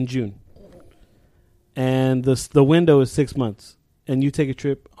in June, and the window is 6 months, and you take a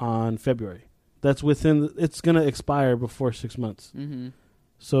trip on February. that's within. It's gonna expire before 6 months,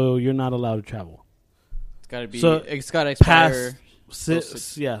 so you're not allowed to travel. It's gotta be. So It's gotta expire.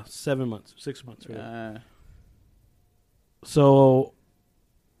 Past 7 months, 6 months. Right? So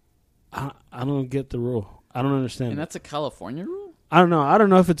I don't get the rule. I don't understand. And that's a California rule? I don't know. I don't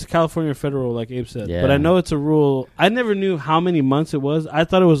know if it's a California or federal rule, like Abe said. Yeah. But I know it's a rule. I never knew how many months it was. I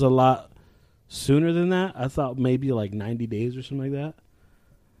thought it was a lot sooner than that. I thought maybe like 90 days or something like that.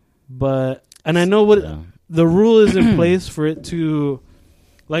 But, and I know what the rule is in place for it to,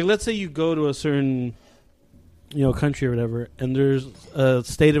 like, let's say you go to a certain, country or whatever, and there's a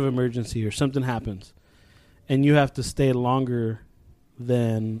state of emergency or something happens, and you have to stay longer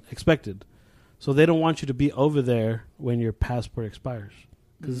than expected. So they don't want you to be over there when your passport expires,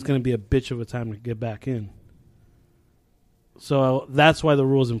 because it's going to be a bitch of a time to get back in. So that's why the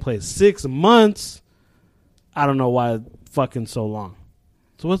rule's in place. 6 months, I don't know why fucking so long.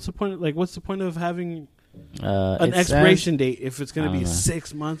 So what's the point? What's the point of having an expiration date if it's going to be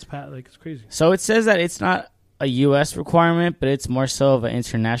 6 months? It's crazy. So it says that it's not a U.S. requirement, but it's more so of an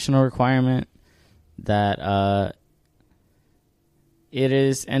international requirement that it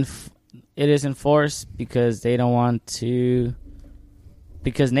is enforced because they don't want to,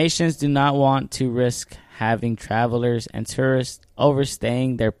 because nations do not want to risk having travelers and tourists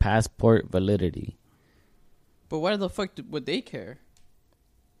overstaying their passport validity. But why the fuck would they care?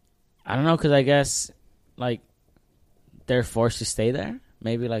 I don't know, because I guess, they're forced to stay there.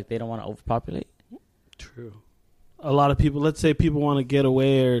 Maybe, they don't want to overpopulate. True. A lot of people, let's say people want to get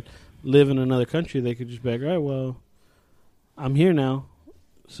away or live in another country, they could just be like, all right, well, I'm here now.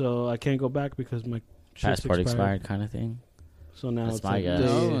 So I can't go back because my passport expired kind of thing. So now that's it's my guess.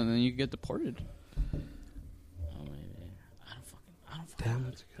 No, and then you get deported. Oh, maybe. I don't Damn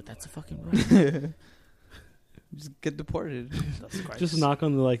it. But that's a fucking rule. Just get deported. Just knock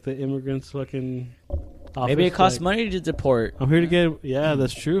on the immigrants fucking office. Maybe it costs money to deport. I'm here to get. Yeah,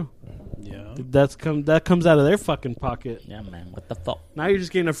 that's true. Yeah. That comes out of their fucking pocket. Yeah, man. What the fuck? Now you're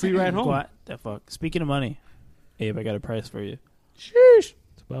just getting a free ride home. What the fuck? Speaking of money, Abe, I got a price for you. Sheesh.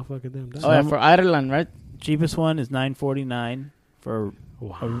 It's about fucking damn. Oh yeah, for Ireland, right? Cheapest one is $9.49 for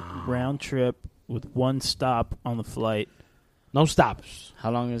a round trip with one stop on the flight. No stops. How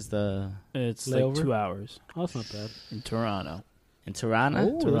long is the It's layover? 2 hours Oh, that's not bad. in Toronto. in Toronto?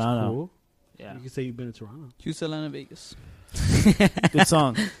 Oh, that's Toronto. cool. Yeah, You can say you've been to Toronto. Houston and Vegas. good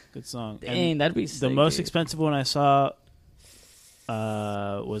song. Good song. Dang, And that'd be the sick, most dude. expensive one I saw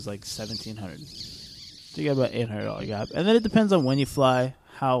was like $1,700. So you got about $800 gap, and then it depends on when you fly,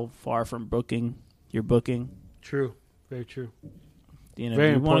 how far from booking you're booking. True. Very true. If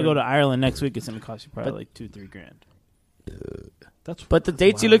Very you want to go important. to Ireland next week, it's going to cost you probably like $2-3 grand. But the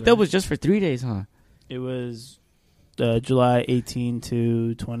dates you looked up was just for 3 days, huh? It was July 18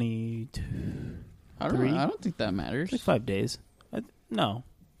 to 22. I don't think that matters. Like 5 days. No.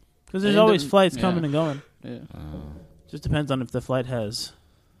 Because there's And always the- flights yeah. coming and going. Yeah. Just depends on if the flight has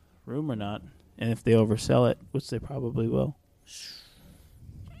room or not. And if they oversell it, which they probably will.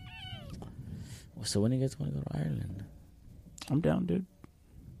 So when do you guys want to go to Ireland? I'm down, dude.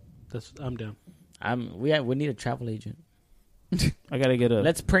 I'm down. We need a travel agent. I got to get a...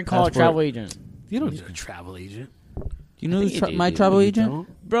 Let's prank call a passport. travel agent. You don't need a travel agent. Do you know I think you do, my dude. travel You agent?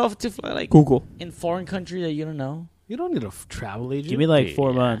 don't. Bro, to fly Google. in foreign country that you don't know. You don't need a travel agent. Give me like Dude,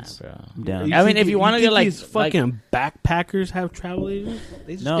 4 yeah, months. bro. I'm down. I mean, if you wanna think get, like- these fucking backpackers have travel agents,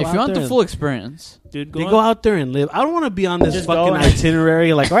 they just No. go If out you want there the and- full experience, Dude, they go out there and live. I don't want to be on this Just fucking go and-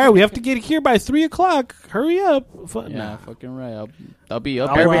 itinerary. Like, all right, we have to get here by 3:00. Hurry up! yeah, Nah. fucking right. I'll be up.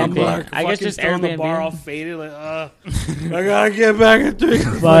 I'll there. Airbnb. be like, I guess fucking just throwing the Airbnb. bar all faded. Like, I gotta get back at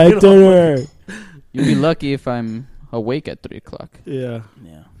 3:00. My itinerary. You'll be lucky if I'm awake at 3:00. Yeah,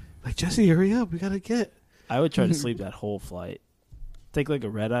 Yeah. like Jesse, hurry up! We gotta get. I would try to sleep that whole flight. Take like a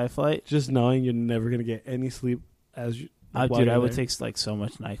red-eye flight. Just knowing you're never gonna get any sleep as you. while Dude, you're I would there. take like so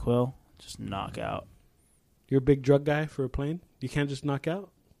much NyQuil. Just knock out. You're a big drug guy for a plane. You can't just knock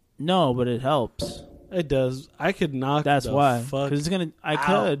out. No, but it helps. It does. I could knock. That's the why. Fuck. Because it's gonna. I out.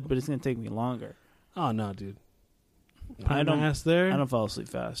 could, but it's gonna take me longer. Oh no, dude. I Put my don't- ass there. I don't fall asleep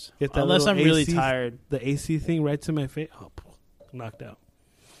fast. Get that Unless I'm little really AC tired. The AC thing right to my face. Oh, knocked out.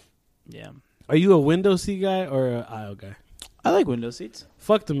 Yeah. Are you a window seat guy or an aisle guy? I like window seats.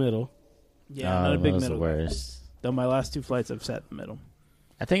 Fuck the middle. Yeah, I'm not a big those middle are guy. worst. Though my last 2 flights I've sat in the middle.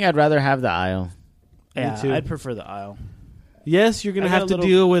 I think I'd rather have the aisle. Yeah, too. I'd prefer the aisle. Yes, you're gonna I got have a to little-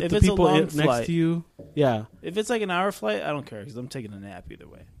 deal with if the it's a people long next flight. to you. Yeah. If it's like an hour flight, I don't care because I'm taking a nap either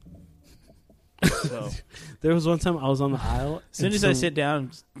way. So as There was one time I was on the aisle. soon and as I some- sit down, I'm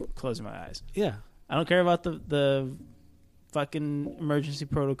just closing my eyes. Yeah. I don't care about the fucking emergency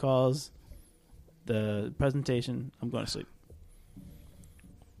protocols. the presentation, I'm going to sleep.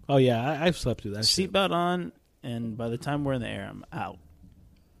 Oh yeah, I've slept through that. Seatbelt on, and by the time we're in the air, I'm out.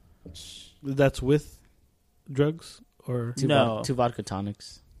 That's with drugs or No. Two vodka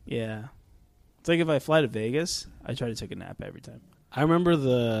tonics. Yeah. It's like if I fly to Vegas, I try to take a nap every time. I remember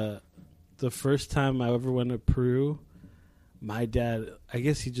the first time I ever went to Peru. My dad, I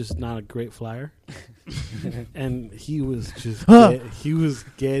guess he's just not a great flyer, and he was just he was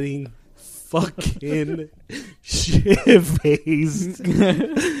getting fucking shit-faced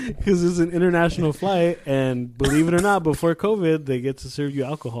because it's an international flight, and believe it or not, before COVID, they get to serve you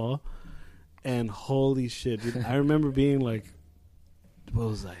alcohol, and holy shit, dude! I remember being like, what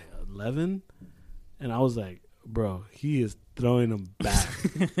was I, 11, and I was like, bro, he is throwing them back,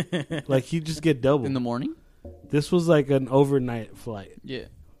 like he just get double In the morning? This was like an overnight flight. Yeah.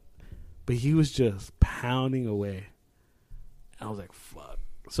 But he was just pounding away. And I was like, fuck.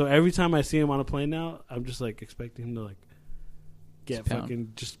 So every time I see him on a plane now, I'm just like expecting him to like get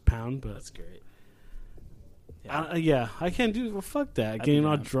fucking just pound. But That's great. Yeah, I can't do. Well, fuck that. I'd Getting be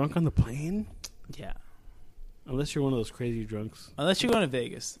all down. drunk on the plane. Yeah. Unless you're one of those crazy drunks. Unless you're going to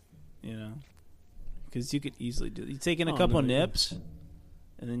Vegas, you know. Because you could easily do it. You take in a Oh, couple no, yeah. nips,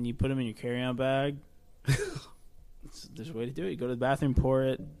 and then you put them in your carry-on bag. There's a way to do it. You go to the bathroom, pour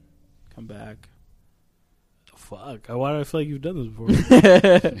it, come back. Fuck. Why do I feel like you've done this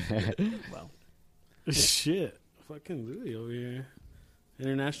before? Well, Shit. Fucking Louis over here.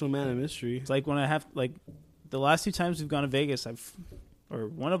 International man of mystery. it's like when I have, like, the last 2 times we've gone to Vegas, or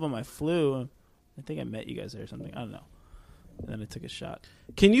one of them I flew. I think I met you guys there or something. I don't know. And then I took a shot.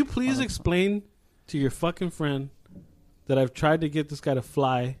 Can you please explain to your fucking friend that I've tried to get this guy to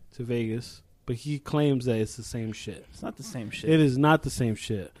fly to Vegas, but he claims that it's the same shit? It's not the same shit. It is not the same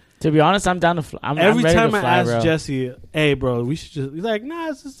shit. To be honest, I'm down to fly. Every I'm ready time to I fly, ask bro. Jesse, "Hey, bro, we should just," he's like, "Nah,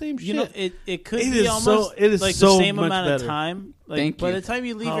 it's the same shit." You know, it could It be is almost it is like so the same much amount better. of time. Like, Thank by you. the time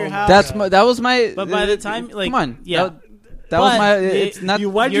you leave Oh your my house, That was my. but by the time, like, come on, yeah. that was But my. it- It's not.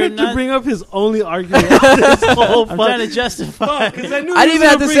 Why'd you You're have to not- bring up his only argument? This whole I'm trying to justify. because I knew I he didn't even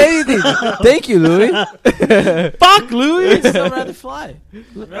have to was say anything. Thank you, Louis. gonna fuck Louis. I'd still rather fly.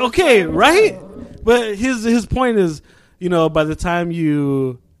 Okay, right? But his point is, by the time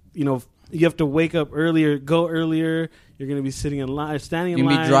you have to wake up earlier, go earlier. You're gonna be sitting in line, standing in You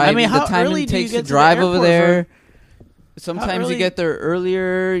can line. be driving. I mean, how the time early it do you takes get to to the drive over airport there. How Sometimes early- you get there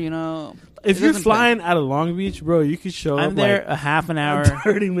earlier. You know. If It you're doesn't flying out of Long Beach, bro, you could show I'm up there like a half an hour.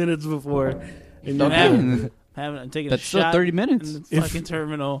 30 minutes before. And you're Okay. there. I'm taking That's a still shot 30 minutes. in the If- fucking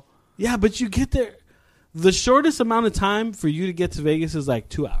terminal. Yeah, but you get there. The shortest amount of time for you to get to Vegas is like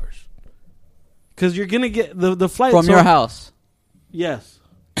 2 hours. Because you're going to get the flight. From your house. Yes.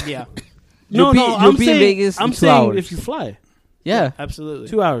 Yeah, No, You'll I'm be in saying, Vegas in I'm 2 saying hours. if you fly. Yeah. absolutely.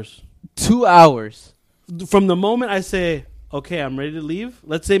 2 hours. 2 hours. From the moment I say, okay, I'm ready to leave.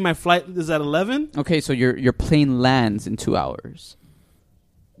 Let's say my flight is at 11. Okay, so your plane lands in 2 hours.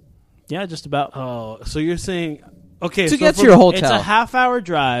 Yeah, just about. Oh, so you're saying, okay. To so get to from- your hotel. It's a half-hour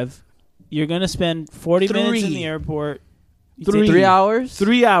drive. You're gonna spend 40 minutes in 3. the airport. You Three. take- 3 hours?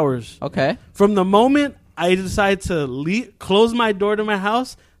 3 hours. Okay. From the moment I decide to close my door to my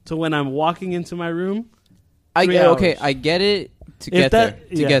house to when I'm walking into my room. 3 Okay, hours. I get it to If get that- there.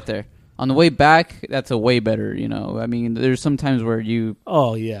 To yeah. get there. On the way back, that's a way better, I mean, there's some times where you...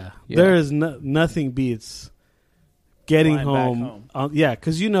 Oh yeah, Yeah. there is nothing beats getting Flying back home. home. Yeah,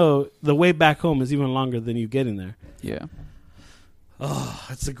 because the way back home is even longer than you getting there. Yeah. Oh,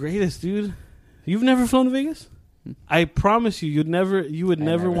 it's the greatest, dude. You've never flown to Vegas? I promise you, you would never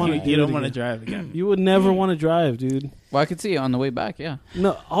never want to. have. You don't want to drive again. You would never want to drive, dude. Well, I could see it on the way back, yeah.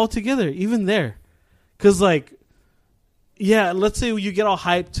 No, altogether, even there, because yeah, let's say you get all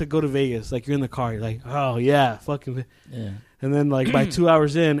hyped to go to Vegas, like you're in the car, you're like, oh yeah, fucking, Yeah. and then by 2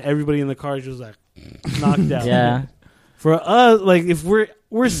 hours in, everybody in the car is just like knocked out. Yeah. For us, if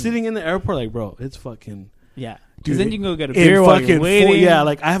we're sitting in the airport, like, bro, it's fucking. Yeah, Dude, because then you can go get a in beer while you're fucking waiting. yeah,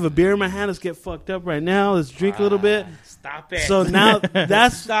 I have a beer in my hand. Let's get fucked up right now. Let's drink a little bit. Stop it. So now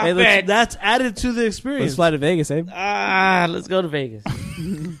that's Hey, let's- that's added to the experience. Let's fly to Vegas, eh? let's go to Vegas.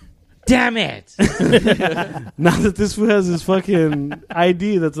 Damn it. Now that this fool has his fucking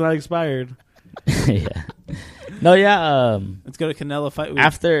ID that's not expired. Yeah. No, yeah. Let's go to Canelo Fight Week.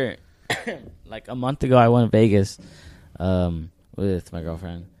 After a month ago, I went to Vegas with my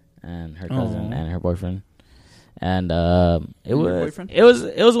girlfriend and her cousin Aw. and her boyfriend. And it And your was boyfriend? it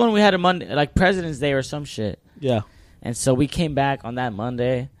was when we had a Monday, like President's Day or some shit. Yeah. And so we came back on that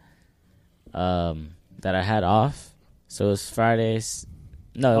Monday that I had off. So it was Fridays.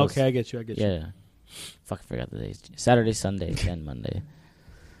 No. It was, Okay, I get you. yeah. Fuck, I forgot the days. Saturday, Sunday, then Monday.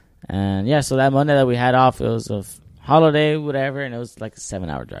 And yeah, so that Monday that we had off, it was a holiday, whatever, and it was like a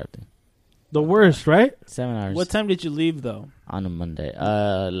 7-hour drive thing. The worst, right? 7 hours. What time did you leave though? On a Monday?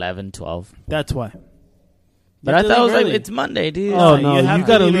 11, 12. That's why. But I thought it was like, it's Monday, dude. Oh, Yeah, no. you have You to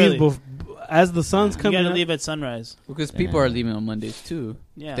got to leave leave as the sun's You coming gotta up. leave at sunrise. Because people are leaving on Mondays too.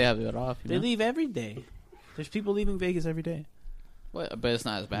 Yeah, They have it off. You they know? leave every day. There's people leaving Vegas every day. But it's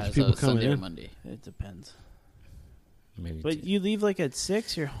not as bad There's as people a Sunday coming or in. Monday. It depends. Maybe But 2. you leave like at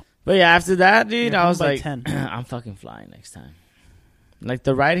 6. But yeah, after that, dude, You're I home was by like, 10. I'm fucking flying next time. Like,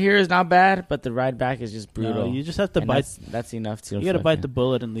 the ride here is not bad, but the ride back is just brutal. No, you just have to And bite. that's enough to. You gotta bite fucking- the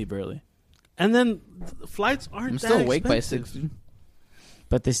bullet and leave early. And then flights aren't I'm that still awake by expensive. 6, dude.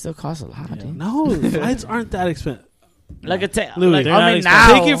 But they still cost a lot, Yeah. dude. No, flights aren't that expensive. Like Louis, like, they're I not mean, expensive.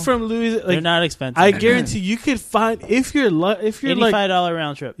 now Take it from Louis. They're Like, not expensive. I guarantee you could find if you're like $85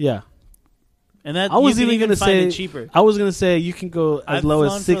 round trip, yeah. and that I was you can even gonna find it say- cheaper. I was gonna say you can go as I've low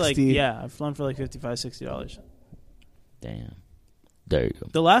flown as for, like, 60. I've flown for like $55-$60. Damn. There you go.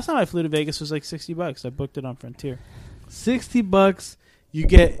 The last time I flew to Vegas was like $60. I booked it on Frontier. $60. You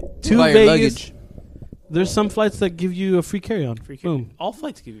get to Buy your Vegas. luggage. There's some flights that give you a free carry-on. Free carry. Boom. All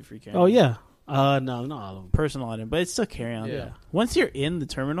flights give you free carry. Oh yeah. No, not all of them. Personal item, but it's still carry on. Yeah. Once you're in the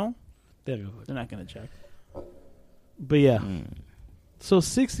terminal, There you go. they're not gonna check. But yeah. Mm. So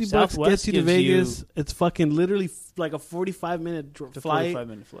 $60 Southwest gets you to gives Vegas. you- it's fucking literally like a 45-minute It's a flight.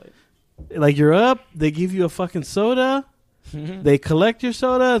 45-minute flight. Like you're up, they give you a fucking soda. They collect your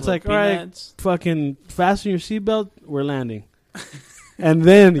soda. It's like, all right, Peanuts. fucking fasten your seatbelt. We're landing. And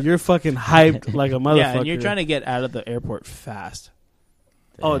then you're fucking hyped like a motherfucker. Yeah, and you're trying to get out of the airport fast.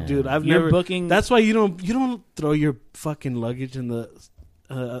 Oh, dude, I've You're never. booking. That's why you don't throw your fucking luggage in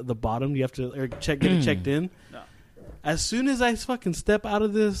the bottom. You have to get it checked in. No. As soon as I fucking step out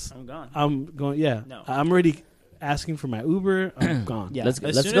of this, I'm gone. I'm going. Yeah, No. I'm already asking for my Uber. I'm gone. Yeah. Let's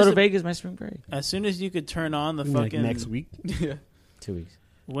As let's soon go as to the- Vegas, my spring break. As soon as you could turn on the Like fucking next week. 2 weeks.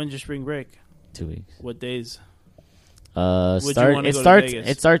 When's your spring break? 2 weeks. What days? It wanna go to starts. Vegas?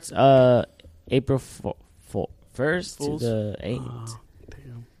 It starts. April 1st to Fools? the 8th. Oh,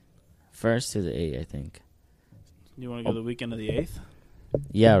 damn. 1st to the 8th, I think. You want to go the weekend of the 8th?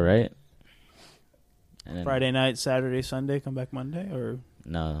 Yeah, right. And then, Friday night, Saturday, Sunday, come back Monday? Or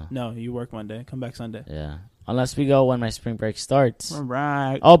No. no, you work Monday, come back Sunday. Yeah. Unless we go when my spring break starts. All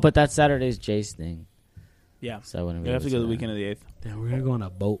right. Oh, but that's Saturday's Jay's thing. Yeah. So I wouldn't be You have to able go the that. weekend of the 8th. Damn, we're gonna go on a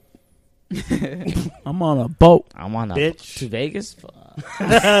boat. I'm on a boat. I'm on a Bitch. to Vegas.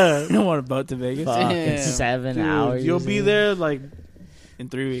 I don't want a boat to Vegas Fucking Damn. 7 Dude, hours. you'll be there like in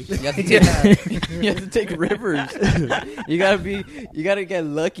 3 weeks. You have to take, you have to take rivers. you gotta get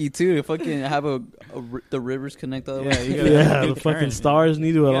lucky too to fucking have the rivers connect all the Yeah, way. you gotta yeah, get the the fucking current. stars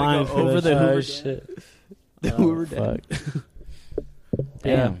need to You gotta align go for over that the shit. Hoover shit. The Oh, Hoover Dam. fuck.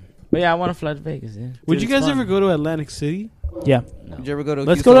 Yeah. Damn. But yeah, I want to fly to Vegas. Yeah. Would Dude, you it's guys fun. ever go to Atlantic City? Yeah. No. Did you ever go to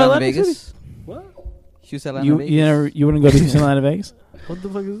Let's Houston, go to Atlanta, Atlantic Vegas? What? Houston, Atlanta, Vegas. You wouldn't go to Houston, Atlanta, Vegas? What the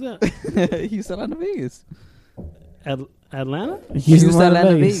fuck is that? Houston, Atlanta, Vegas. Atlanta? Houston,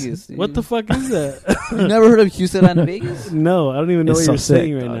 Atlanta, Vegas. dude. What the fuck is that? You never heard of Houston, Atlanta, Vegas? No, I don't even know It's what so you're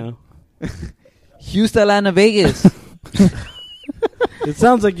saying sick, right dog. now. Houston, Atlanta, Vegas. It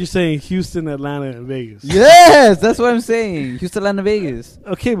sounds like you're saying Houston, Atlanta, and Vegas. Yes, that's what I'm saying. Houston, Atlanta, Vegas.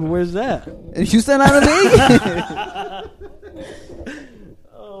 Okay, but where's that? Houston, Atlanta, Vegas.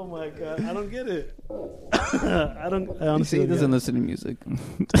 Oh my god, I don't get it. I You honestly see, he don't doesn't get listen to music.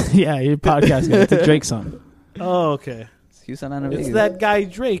 Yeah, your podcast guy. It's a Drake song. it. Oh, okay. It's Houston, Atlanta, It's Vegas. that guy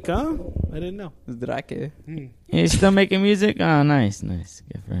Drake, huh? I didn't know. It's Drake. You still making music? Oh, nice. Good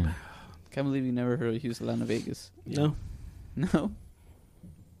for him. Can't believe you never heard of Houston, Atlanta, Vegas. No, No,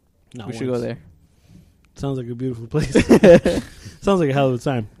 no. we should go there. Sounds like a beautiful place. Sounds like a hell of a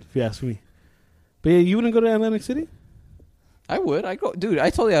time, if you ask me. But yeah, you wouldn't go to Atlantic City? I would. I'd go, dude. I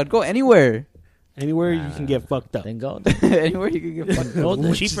told you I'd go anywhere. Anywhere you can get fucked up. Then go. Anywhere you can get fucked up.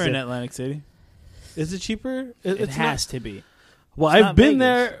 It's cheaper in Atlantic City. Is it cheaper? It It's has to be. Well, It's I've not been Vegas.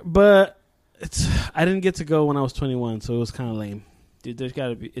 there, but I didn't get to go when I was 21, so it was kind of lame. Dude, it's got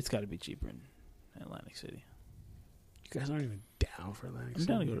to be cheaper in Atlantic City. You guys aren't even down for Atlantic I'm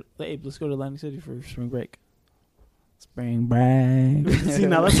City. down to go to, Abe, let's go to Atlantic City for spring break. Spring break. See,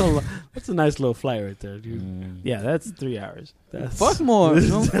 now that's a nice little flight right there, dude. Yeah, that's 3 hours. That's, Fuck more.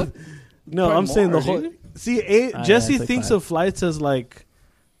 No, fuck. No, Probably I'm saying the more, whole. dude. See, yeah, Jesse it's like thinks 5. of flights as like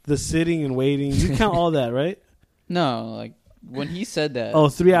the sitting and waiting. You count all that, right? No, like when he said that. Oh,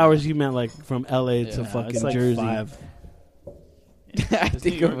 3 hours. You meant like from LA to Yeah, fucking it's like Jersey. 5. I It's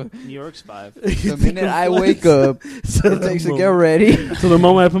think New of York. New York's 5. the minute I wake up, So it takes to get ready. So the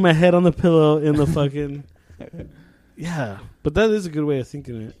moment I put my head on the pillow in the fucking. Yeah, but that is a good way of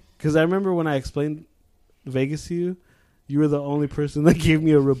thinking of it. Because I remember when I explained Vegas to you, you were the only person that gave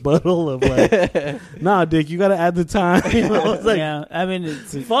me a rebuttal of like, nah, Dick, you got to add the time. I was like, yeah, I mean,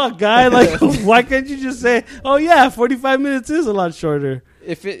 it's fuck, guy. Like, why can't you just say, oh, yeah, 45 minutes is a lot shorter?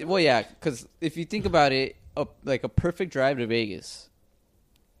 Because if you think about it, like a perfect drive to Vegas.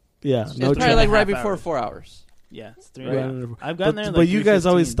 Yeah. It's No probably like right Half before hours. 4 hours. yeah, it's 3 Right. hours. I've gotten there. In like But you guys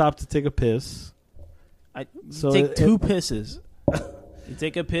always 3:15. stop to take a piss. I So take it- 2 pisses. You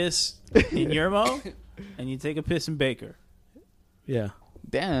take a piss in Yermo, and you take a piss in Baker. Yeah.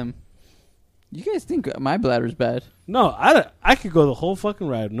 Damn. You guys think my bladder's bad? No, I could go the whole fucking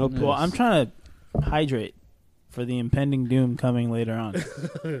ride. No piss. Well, I'm trying to hydrate for the impending doom coming later on.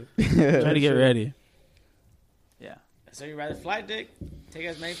 Trying to get ready. Yeah, So you rather fly, Dick? Take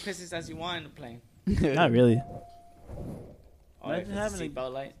as many pisses as you want in the plane. not really. Oh, Imagine having a-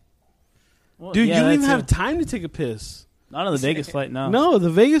 seatbelt light. Well, Dude, yeah, you don't even that's have it. time to take a piss. Not on the Vegas flight. No. No, the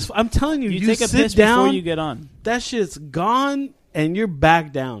Vegas. I'm telling you, You you take a sit piss down. before you get on. That shit's gone, and you're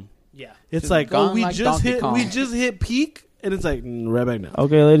back down. Yeah. It's Just like, gone we like just Donkey hit, Kong. we just hit peak, and it's like right back down.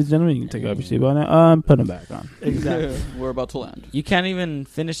 Okay, ladies and gentlemen, you can take off your seatbelt now. I'm putting it back on. Exactly. We're about to land. You can't even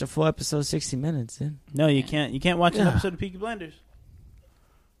finish a full episode 60 minutes, dude. No, you can't. You can't watch an Yeah. episode of Peaky Blinders.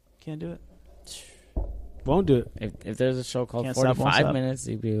 Can't do it. Won't do it. If there's a show called Can't stop, won't 45 stop. minutes,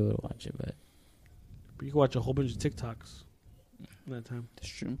 you'd be able to watch it. But But you can watch a whole bunch of TikToks in that time. That's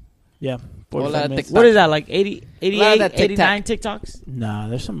true. Yeah. Well, 45 that minutes. TikTok. what is that, like 80, A lot of 88, that 89 TikToks? Nah,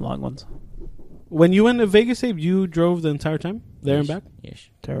 there's some long ones. When you went to Vegas, Abe, you drove the entire time there and back. Yes.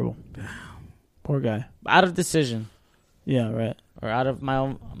 Terrible. Poor guy. Out of decision. Yeah, right. Or out of my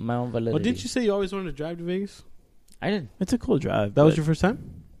own validity. Well, didn't you say you always wanted to drive to Vegas? I did. It's a cool drive. That was but your first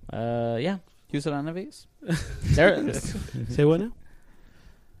time. Yeah. Houston on Vegas? There, Say what now?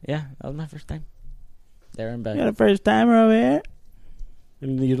 yeah, that was my first time. There and back. You got a first timer over here?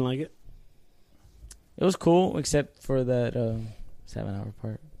 And you didn't like it? It was cool, except for that 7-hour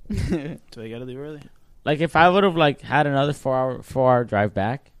part. So you got to leave early. Like if I would have like had another 4-hour drive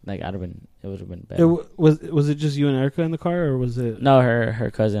back, like it would have been better. Was it just you and Erica in the car, or was it? No,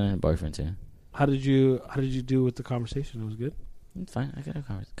 her cousin and her boyfriend too. How did you do with the conversation? It was good. It's fine. I got a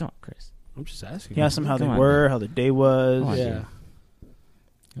conversation. Come on, Chris. I'm just asking. He asked them how they Come on, were, how the day was. Come on, Yeah. dude.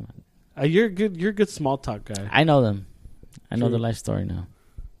 Come on. You're good. You're a good small talk guy. I know them. I know True. their life story now.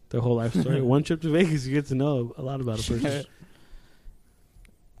 Their whole life story. One trip to Vegas, you get to know a lot about a person.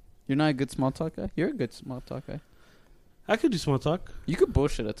 You're not a good small talk guy? You're a good small talk guy. I could do small talk. You could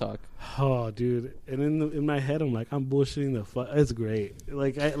bullshit a talk. Oh, dude. And in my head, I'm like, I'm bullshitting the fuck. It's great.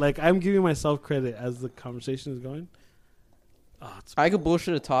 I'm giving myself credit as the conversation is going. Oh, I could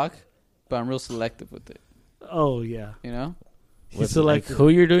bullshit a talk, but I'm real selective with it. oh yeah. You know? With So, like like- who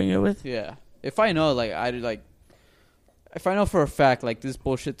you're doing it with? Yeah. If I know, if I know for a fact, like, this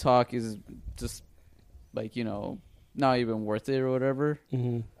bullshit talk is just, like, you know, not even worth it or whatever,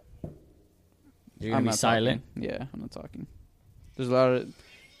 Mm-hmm. You're gonna be silent. talking. Yeah, I'm not talking. There's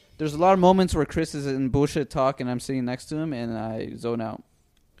a lot of moments where Chris is in bullshit talk and I'm sitting next to him and I zone out.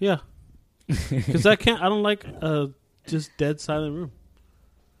 Yeah. Because I don't like just dead silent room.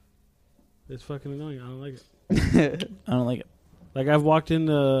 It's fucking annoying. I don't like it. I don't like it. Like I've walked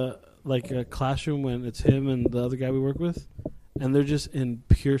into like a classroom when it's him and the other guy we work with, and they're just in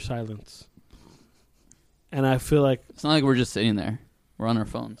pure silence. And I feel like It's not like we're just sitting there. We're on our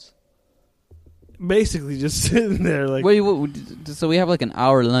phones. basically just sitting there like. Wait, so we have like an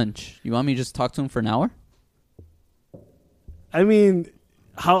hour lunch. You want me to just talk to him for an hour? I mean,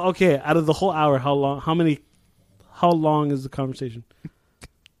 out of the whole hour, how long is the conversation?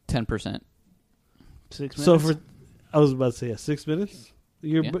 10%. 6 minutes. So I was about to say 6 minutes.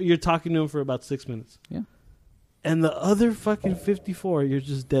 Yeah. You're talking to him for about 6 minutes. Yeah. And the other fucking 54, you're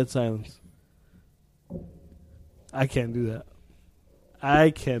just dead silence. I can't do that.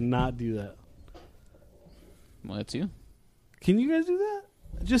 I cannot do that. Well, that's you. Can you guys do that?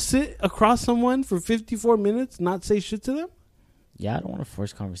 Just sit across someone for 54 minutes, not say shit to them? Yeah, I don't want to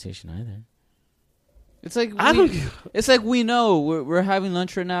force conversation either. It's like I don't. It's like we know we're having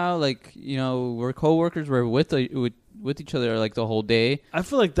lunch right now. Like, you know, we're coworkers. We're with each other like the whole day. I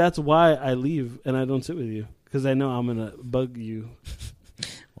feel like that's why I leave and I don't sit with you, because I know I'm gonna bug you.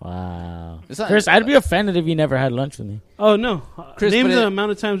 Wow. It's not- Chris, I'd be offended if you never had lunch with me. Oh no! Chris, Name but the it-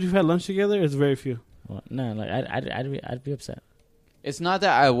 amount of times we've had lunch together. It's very few. Well, no, like I'd be upset. It's not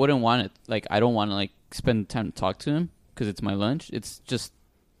that I wouldn't want it. Like, I don't want to like spend time to talk to him because it's my lunch. It's just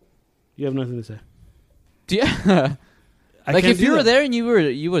You have nothing to say. yeah. I Like can't if do you were that. there and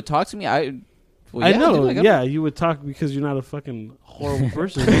you would talk to me, I I know. dude, Yeah, you would talk because you're not a fucking horrible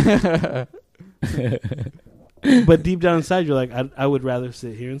person. But deep down inside, you're like, I would rather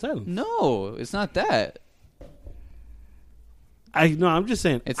sit here in silence. No, it's not that. I'm just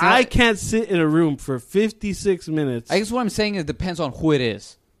saying. It's not, I can't sit in a room for 56 minutes. I guess what I'm saying is it depends on who it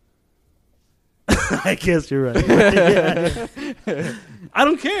is. I guess you're right. Yeah. I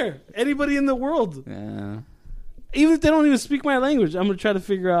don't care. Anybody in the world. Yeah. Even if they don't even speak my language, I'm going to try to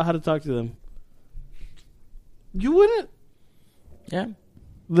figure out how to talk to them. You wouldn't? Yeah.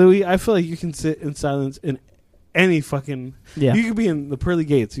 Louis, I feel like you can sit in silence in any fucking... Yeah. You could be in the pearly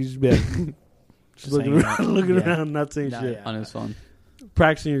gates. You just be like... just looking around, not saying shit. Yeah. On his phone.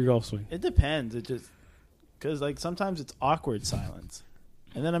 Practicing your golf swing. It depends. It just... Because, like, sometimes it's awkward silence.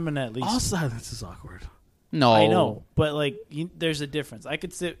 And then I'm going to at least... All silence is awkward. No. I know. But, like, there's a difference. I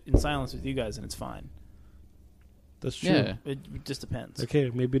could sit in silence with you guys and it's fine. That's true. Yeah. It just depends.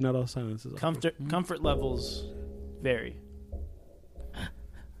 Okay, maybe not all silence is awkward. Comfort levels vary.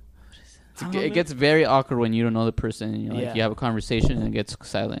 It gets very awkward when you don't know the person and you have a conversation and it gets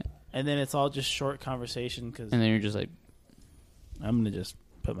silent. And then it's all just short conversation because... And then you're just like... I'm going to just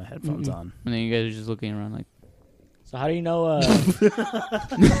put my headphones on. And then you guys are just looking around like... So how do you know? You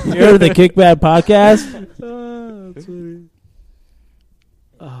heard the Kickback podcast? That's funny.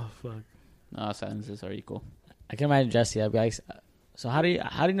 Oh, fuck. No, silences are equal. I can imagine Jesse. I'd be like, so how do you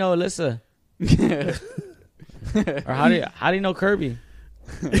know Alyssa? Or how do you know Kirby?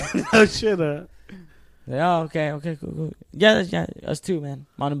 No shit. Yeah, okay, cool. Yeah, us too, man.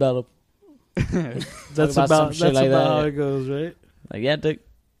 Montebello. That's about how it goes, right? Like, yeah, Dick.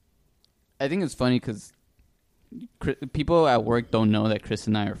 I think it's funny because people at work don't know that Chris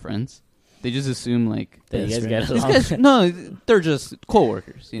and I are friends. They just assume like that you guys get these along. guys, no, they're just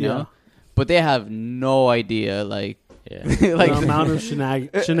coworkers, you know. Yeah. But they have no idea, like, like the amount of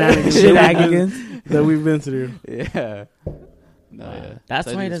shenanigans that we've been through. Yeah. No, yeah. That's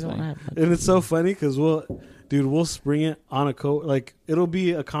So why he it's doesn't want funny. to have. And it's so funny because we'll spring it on a like it'll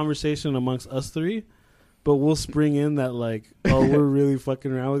be a conversation amongst us three, but we'll spring in that like, oh, we're really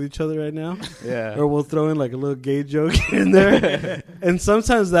fucking around with each other right now. Yeah. Or we'll throw in like a little gay joke in there. And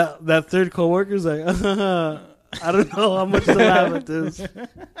sometimes that third coworker's like, I don't know how much to laugh at this.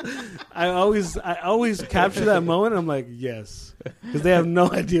 I always capture that moment. I'm like, yes, because they have no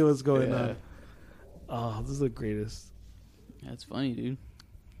idea what's going on. Oh, this is the greatest. That's funny, dude.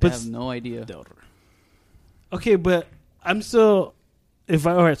 But I have no idea. Okay, but I'm still. So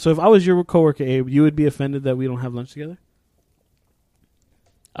if I was your coworker, Abe, you would be offended that we don't have lunch together?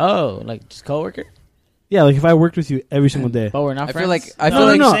 Oh, like just coworker? Yeah, like if I worked with you every single day. But we're not I friends? feel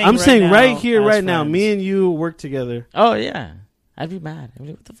like No. I'm saying right now here, as right now, friends. me and you work together. Oh, yeah. I'd be mad. I'd be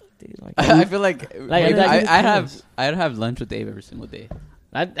like, what the fuck, dude? Like, I feel like I'd I'd have lunch with Dave every single day.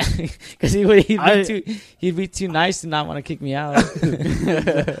 because he'd be too nice to not want to kick me out.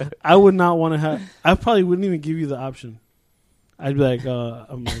 I would not want to have. I probably wouldn't even give you the option. I'd be like,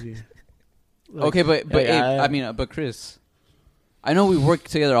 I'm ready. Like, Okay, but Abe, but Chris, I know we work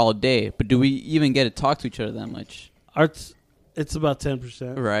together all day, but do we even get to talk to each other that much? It's about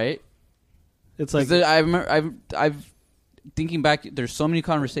 10%. Right. It's like I remember I've thinking back. There's so many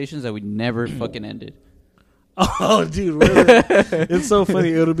conversations that we never fucking ended. oh, dude, really? It's so funny.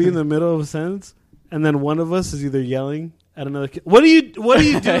 It'll be in the middle of a sentence, and then one of us is either yelling at another kid. What are you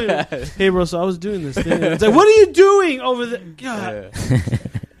doing? Hey, bro. So I was doing this thing. It's like, what are you doing over there? God.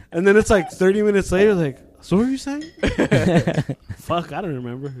 And then it's like 30 minutes later, like, so what were you saying? Fuck, I don't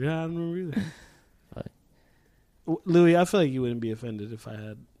remember. Yeah, I don't remember either. Louis, I feel like you wouldn't be offended if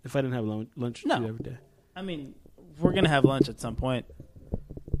I didn't have lunch with you every day. I mean, we're going to have lunch at some point.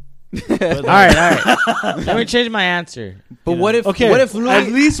 All right. Let me change my answer. But what if Louis, at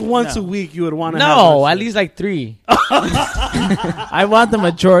least once a week you would want to have No, lunch at with least like 3. I want the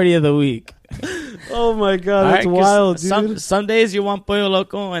majority of the week. Oh my god, All that's right, wild, dude. Some days you want pollo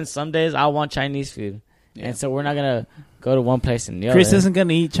loco, and some days I want Chinese food. Yeah. And so we're not gonna go to one place and the Chris other. isn't going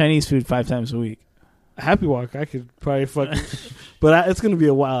to eat Chinese food 5 times a week. Happy Walk, I could probably fucking, but it's gonna be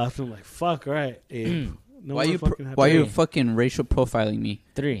a while after. I'm like, fuck, all right, Abe. No why more you fucking Happy why you Walk. fucking racial profiling me?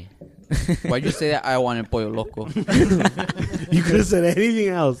 3. Why'd you say that I wanted pollo loco? You could have said anything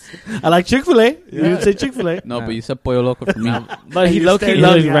else. I like Chick-fil-A. You didn't say Chick-fil-A. No, but you said pollo loco for me. But he You low key stayed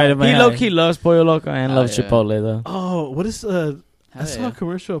loves right in my he eye. low key loves pollo loco and loves yeah. Chipotle though. Oh, what is I Hell saw yeah. a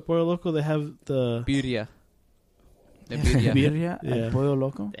commercial at Pollo Loco. They have the. Birria. The birria. Birria Yeah. and pollo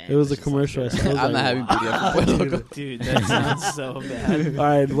loco? It was a commercial. I saw. I was I'm not like, having birria for pollo loco. Dude, that sounds so bad. all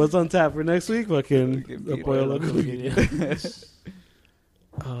right, what's on tap for next week? Fucking the Pollo Loco.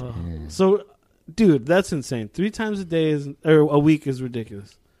 So, dude, that's insane. 3 times a week is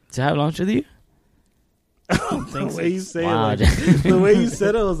ridiculous. To have lunch with you? The way you say Wow. it, like, the way you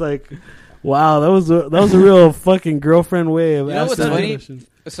said it was like, Wow, that was a real fucking girlfriend way of You know what's asking that funny? question.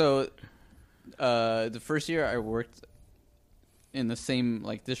 So, the first year I worked in the same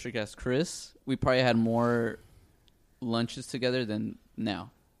like district as Chris, we probably had more lunches together than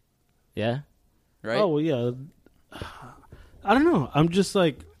now, Yeah. right? Oh well, yeah. I don't know. I'm just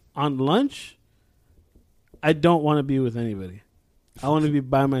like on lunch. I don't want to be with anybody. I want to be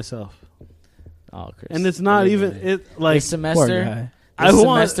by myself. Oh, Chris. And it's not even it like this semester. guy. I This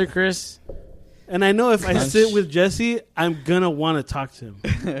want. semester, Chris. And I know if I Lunch. sit with Jesse, I'm gonna want to talk to him.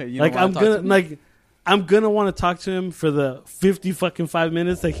 You Like don't I'm wanna talk gonna to me? like I'm gonna want to talk to him for the 50 fucking 5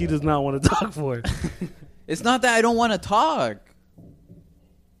 minutes that he does not want to talk for. It's not that I don't want to talk.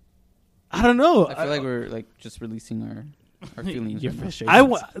 I don't know. I feel like we're like just releasing our feelings. Your right now.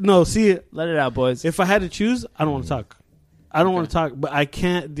 frustrations. no. See, Let it out, boys. if I had to choose, I don't want to talk. I don't want Okay. to talk, but I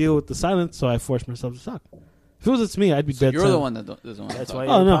can't deal with the silence, so I force myself to talk. If it was up to me, I'd be So dead you're the silent. one that doesn't want to That's talk. why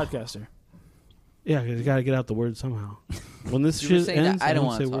Oh, you're no. a podcaster. Yeah, because you got to get out the word somehow. When this You were shit saying ends, that I don't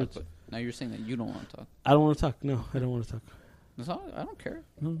want want to talk, words. but now you're saying that you don't want to talk. I don't want to talk. No, I don't want to talk. That's all, I don't care.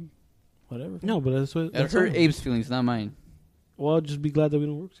 Whatever. No, but that's what. It That's hurt all. Abe's feelings, not mine. Well, just be glad that we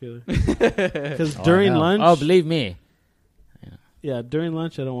don't work together. Because Oh, during no. lunch, Oh, believe me. yeah, during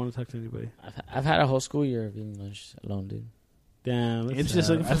lunch, I don't want to talk to anybody. I've had a whole school year of eating lunch alone, dude. Damn, that's It's just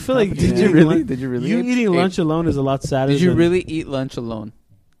sad. looking I for feel like company. you Did you eating really? lunch- Did you really? You eating Abe, lunch alone is a lot sadder. Did you than- really eat lunch alone?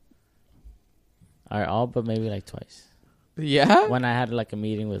 All right, all but maybe like twice. Yeah. When I had like a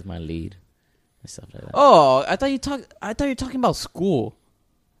meeting with my lead and stuff like that. Oh, I thought you were talking about school.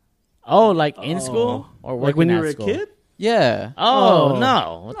 Oh, like in school or working like when you at were a school? kid? Yeah. Oh, Oh.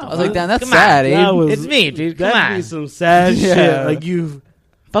 no! What the I was like, fuck? damn, that's Come sad, on. Abe. That was- It's me, dude. Come That'd on. be some sad Yeah. shit. Like you.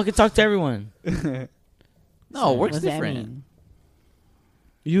 Fucking talk to everyone. No, work's What's that different. mean?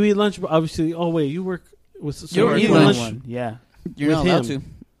 You eat lunch, but obviously. Oh wait, you work with. So You are work you with eating lunch? One. Yeah. You're With not allowed him. to.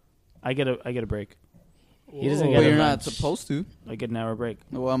 I get a break. He doesn't Whoa. get But a you're not lunch. supposed to. I get an hour break.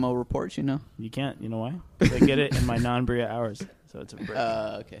 Well, I'm gonna report you know. You can't. You know why? I get it in my non-Bria hours, so it's a break.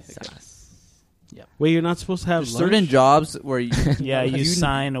 Okay. Wait, you're not supposed to have There's lunch? certain jobs where you, yeah, you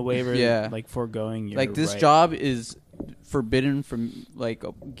sign a waiver, Yeah. like foregoing your like this right. job is forbidden from like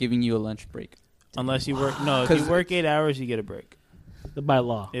giving you a lunch break. Unless you work. No, if 'Cause- you work 8 hours, you get a break. By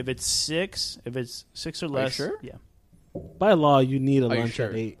law. If it's six or you less, sure? yeah, By law, you need a Are you lunch sure?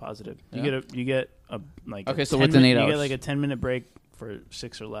 at 8. positive. Yeah. You get a like Okay, a so 10 within 8 You hours. get like a 10-minute break for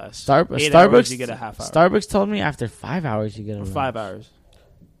 6 or less. 8 Starbucks. hours, you get a half hour. Starbucks told me after 5 hours you get a Or lunch. 5 hours.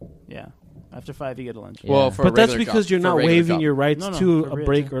 Yeah, after 5 you get a lunch. Yeah. Well, for a But that's regular because job. you're For a not regular waiving job. your rights No, to for a Bria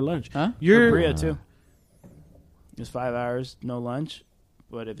break too. or lunch. Huh? You're For Bria too. It's 5 hours, no lunch.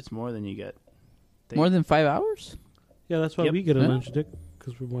 But if it's more, then you get More than 5 hours? Yeah, that's why Yep. we get a Yeah. lunch, Dick,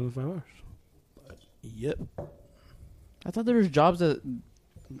 because we're more than 5 hours. Yep. I thought there was jobs that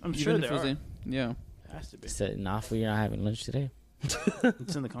I'm sure even if there it was are. in- yeah. Has to be. Said, nah, for you're not having lunch today.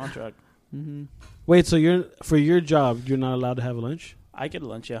 It's in the contract. Mm-hmm. Wait, so you're for your job, you're not allowed to have a lunch? I get a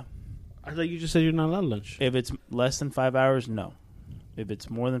lunch, yeah. I thought you just said you're not allowed lunch. If it's less than 5 hours, no. If it's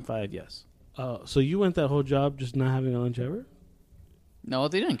more than 5, yes. So you went that whole job just not having a lunch ever? No,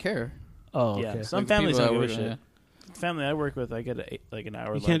 they didn't care. Oh, okay. Yeah, some Like, families people don't that give a work shit. The family I work with, I get like an hour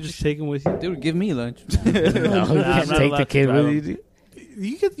You lunch. can't just take them with you. They would give me lunch. No, you I'm can't not take allowed the to kid drive with him.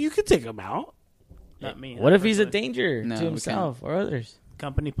 you. dude. You could take them out. Not me. What if he's a personally. danger No, to we himself or others?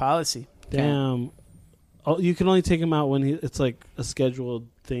 Company policy. Damn. Oh, you can only take him out when it's like a scheduled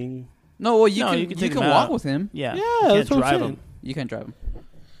thing. No, well, you No, can you you can can, take him walk out. with him. Yeah. Yeah, you can't that's what I'm drive saying. him. You can't drive him.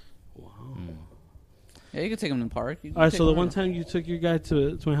 Yeah, you can take him to the park. You can All right, take so the him one around. time you took your guy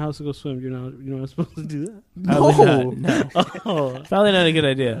to my house to go swim, you're not supposed to do that. Probably not, no. Oh, Probably not a good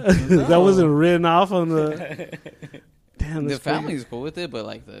idea. that wasn't written off on the. Damn, The that's crazy. family's cool with it, but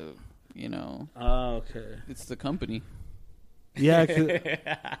like Oh, okay. it's the company. Yeah, 'cause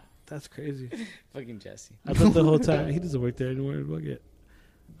that's crazy. Fucking Jesse. I thought the whole time he doesn't work there anymore. Fuck it.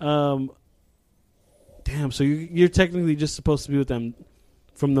 Damn. So you're technically just supposed to be with them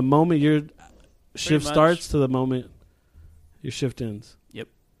from the moment your shift much. starts to the moment your shift ends.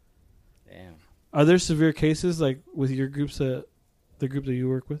 Damn. Are there severe cases like with your groups the group that you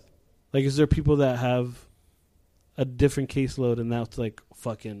work with? Like, is there people that have a different caseload and that's like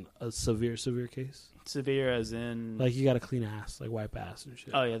fucking a severe case? Severe as in... Like you got to clean ass, like wipe ass and shit.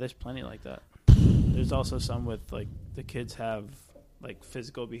 Oh, yeah, there's plenty like that. There's also some with, like, the kids have, like,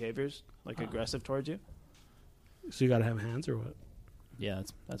 physical behaviors, like aggressive towards you. So you got to have hands or what? Yeah,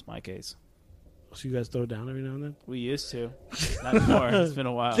 that's my case. So you guys throw down every now and then? We used to. Not anymore. It's been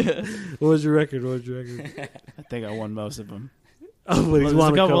a while. What was your record? I think I won most of them. Oh, but Well, he's there's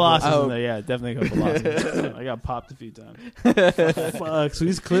won a couple losses. losses in there. Yeah, definitely a couple losses. I got popped a few times. Fuck. So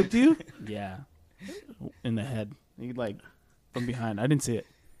he's clipped you? Yeah, in the head. He like from behind. I didn't see it.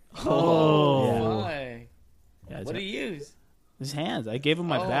 Oh. Why? Yeah, What do you use? his hands. I gave him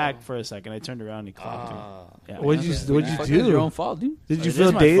my back for a second. I turned around and he clocked me. Yeah, What'd you Fuck, it's do? your own fault, dude. Did you It feel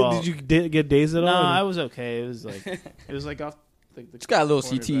is my dazed? fault. Did you get dazed at No, all? I was okay. It was like off. Like, the Just got a little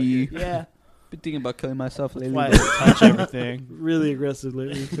corner back CTE. here. Yeah, Been thinking about killing myself lately. why I didn't touch everything. really aggressive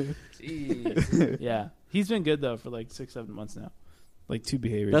lately. Jeez. Yeah, he's been good though for like 6-7 months now. Like 2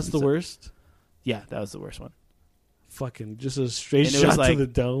 behaviors. That's and the stuff. worst. Yeah, that was the worst one. Fucking just a straight And it shot was to like- the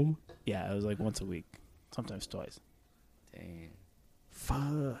dome. Yeah, it was like once a week, sometimes twice. Dang.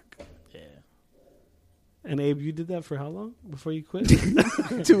 Fuck. Yeah. And Abe, you did that for how long before you quit?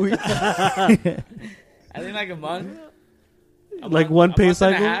 2 weeks. I think like a month. Like one a pay month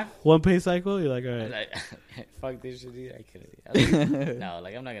and a cycle? half. One pay cycle? You're like, all right. Like, fuck this shit. Dude. I couldn't. No,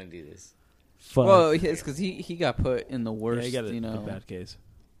 like I'm not gonna do this. Fuck. Well, it's because he got put in the worst. Yeah, he got a, you know. a bad case.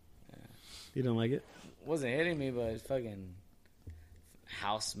 You don't like it? Wasn't hitting me, but it's fucking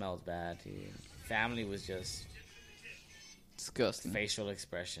house smelled bad, dude. Family was just Disgusting. facial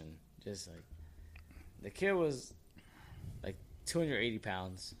expression, just like the kid was like 280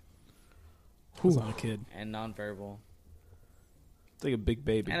 pounds Who's not a kid? and nonverbal It's like a big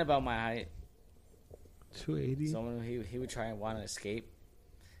baby. and about my height. 280? So when he would try and want to escape.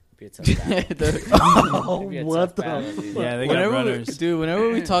 Be a tough battle. Oh, It'd be a what tough the battle, dude. Yeah, they got Whenever runners. whenever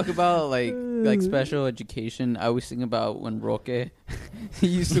we talk about like special education, I always think about when Roque he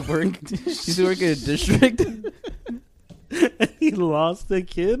used to work in a district. He lost the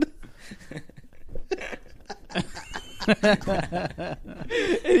kid? And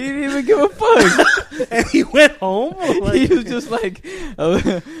he didn't even give a fuck. And he went home? He was just like,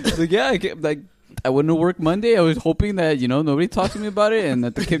 yeah, I wouldn't have worked Monday. I was hoping that nobody talked to me about it, and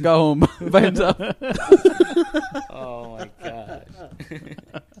that the kid got home by himself. Oh my god.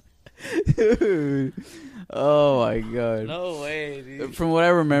 Dude. Oh my god. No way, dude. From what I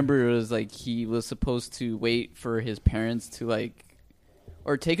remember, it was like he was supposed to wait for his parents to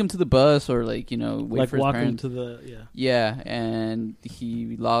or take him to the bus, or wait Like for his walk him parents. to the, yeah. Yeah, and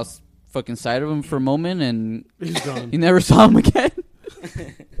he lost fucking sight of him for a moment, and He's gone. he never saw him again.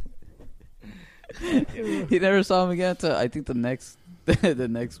 He never saw him again until I think the next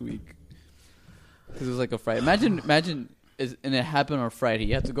week. Because it was like a Friday. Imagine, and it happened on Friday.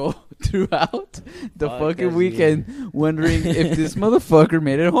 You have to go throughout the Fuck, fucking that's weekend wondering if this motherfucker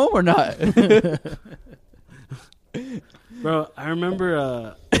made it home or not. Bro, I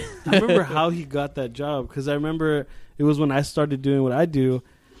remember how he got that job, because I remember it was when I started doing what I do,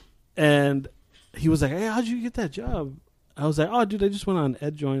 and he was like, "Hey, how'd you get that job?" I was like, "Oh, dude, I just went on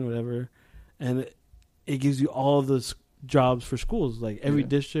EdJoin, whatever," and it gives you all the jobs for schools, like every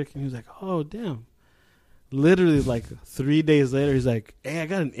district. And he was like, "Oh, damn!" Literally, like 3 days later, he's like, "Hey, I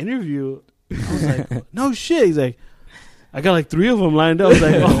got an interview." I was like, "No shit." He's like, "I got like 3 of them lined up." I was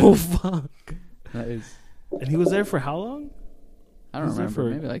like, "Oh fuck!" Nice. And he was there for how long? I don't He was there remember.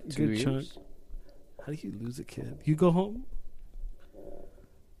 for Maybe like a 2 good years. chunk. How do you lose a kid? You go home?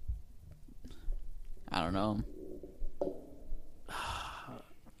 I don't know.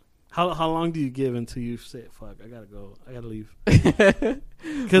 How long do you give until you say, "Fuck, I gotta go. I gotta leave"?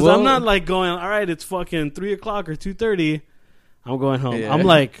 Because I'm not like going, "All right, it's fucking 3:00 or 2:30. I'm going home." Yeah. I'm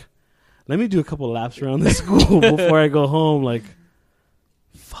like, let me do a couple laps around the school before I go home. Like,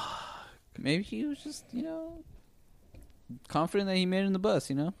 Maybe he was just, confident that he made it in the bus,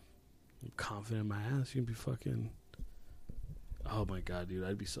 I'm confident in my ass. You can be fucking. Oh my god, dude,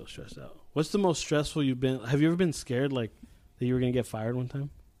 I'd be so stressed out. What's the most stressful you've been? Have you ever been scared like that you were gonna get fired one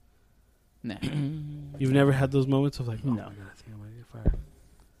time? Nah. You've never had those moments of like, "Oh No. my god, I think I'm gonna get fired."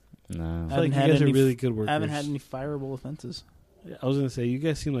 No. I feel like you guys are really good workers. I haven't had any fireable offenses. Yeah, I was gonna say you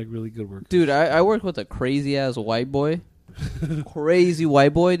guys seem like really good workers. Dude, I worked with a crazy ass white boy. Crazy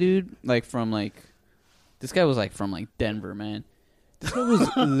white boy, dude. This guy was from Denver, man. This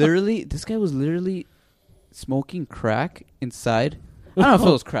guy was literally smoking crack inside. I don't know if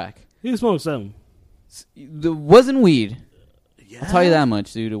it was crack. You smoked some. It wasn't weed. Yeah. I'll tell you that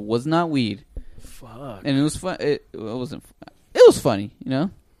much, dude. It was not weed. Fuck. And it was fun. It wasn't. It was funny,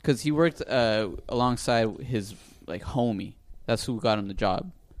 because he worked alongside his homie. That's who got him the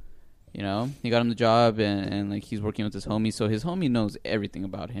job. He got him the job, and he's working with his homie, so his homie knows everything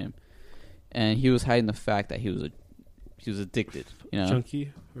about him, and he was hiding the fact that he was addicted.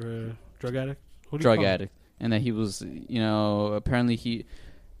 Junkie or a drug addict? What do you Drug call it? addict, and that he was, apparently he,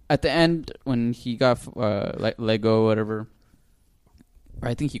 at the end when he got let go, or whatever. Or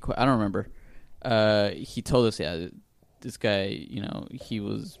I think he quit. I don't remember. He told us, this guy, he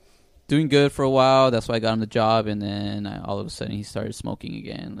was doing good for a while. That's why I got him the job, and then all of a sudden he started smoking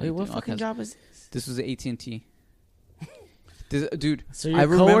again. Wait, what fucking job is this? This was AT&T. Dude, So your I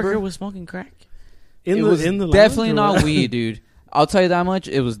coworker remember was smoking crack? it was definitely not weed, dude. I'll tell you that much.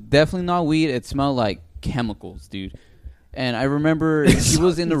 It was definitely not weed. It smelled like chemicals, dude. And I remember he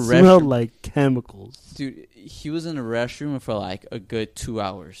was in the restroom. Smelled like chemicals. Dude, he was in the restroom for like a good 2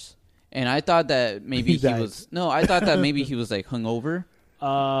 hours. And I thought that maybe I thought that maybe he was like hungover.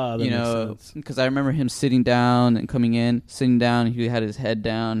 That makes sense. Because I remember him sitting down and coming in, sitting down. He had his head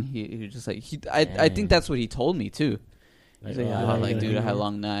down. He was just like, I think that's what he told me too. He's like, dude, I had a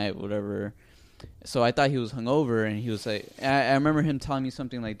long night, whatever. So I thought he was hungover, and he was like, I remember him telling me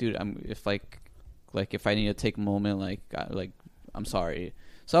something like, dude, if I need to take a moment, I'm sorry.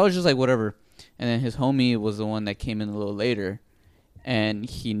 So I was just like, whatever. And then his homie was the one that came in a little later, and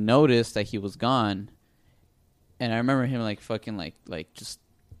he noticed that he was gone. And I remember him just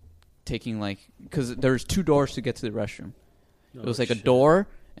taking because there was 2 doors to get to the restroom. It was a door,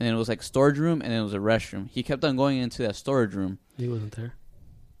 and then it was like storage room, and then it was a restroom. He kept on going into that storage room. He wasn't there.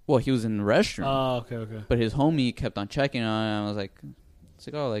 Well, he was in the restroom. Oh, okay. But his homie kept on checking on him. I was like,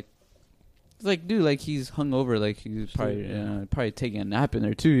 dude, he's hungover. He's probably taking a nap in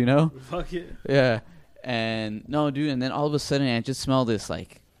there too, Fuck it. Yeah. And no, dude. And then all of a sudden, I just smelled this it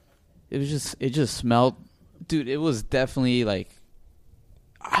just smelled, dude. It was definitely it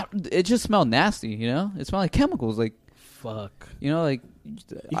just smelled nasty, It smelled like chemicals, fuck. You I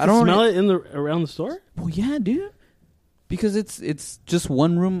don't smell it around the store. Well, yeah, dude. Because it's just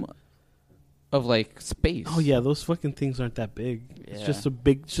one room of space. Oh yeah, those fucking things aren't that big. Yeah.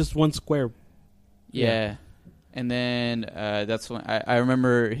 It's just one square. Yeah. And then that's when I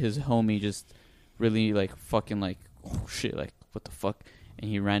remember his homie just really oh shit, what the fuck?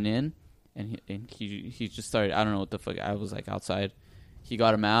 And he ran in and he just started, I don't know what the fuck. I was outside. He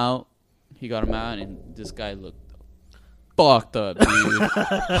got him out, and this guy looked fucked up, dude.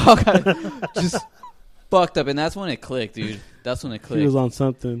 Just fucked up, and that's when it clicked, dude. That's when it clicked. He was on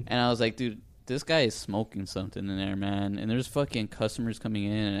something. And I was like, dude, this guy is smoking something in there, man. And there's fucking customers coming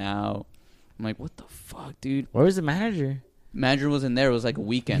in and out. I'm like, what the fuck, dude? Where was the manager? Manager wasn't there. It was like a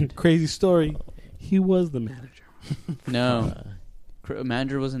weekend. Crazy story. He was the manager. No.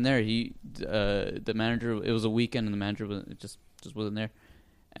 Manager wasn't there. The manager, it was a weekend, and the manager just wasn't there.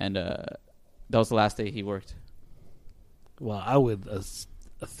 And that was the last day he worked. Well, I would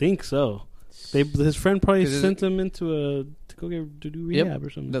think so. His friend probably sent him to go to do rehab or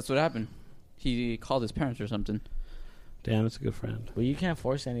something. That's what happened. He called his parents or something. Damn, it's a good friend. Well, you can't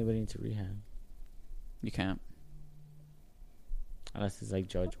force anybody into rehab. You can't. Unless it's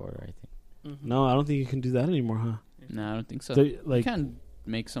judge order, I think. Mm-hmm. No, I don't think you can do that anymore, huh? No, I don't think so. You can't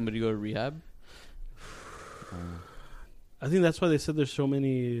make somebody go to rehab. I think that's why they said there's so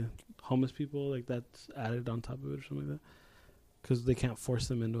many homeless people that's added on top of it or something like that. Because they can't force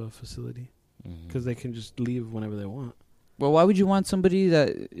them into a facility. Because they can just leave whenever they want. Well, why would you want somebody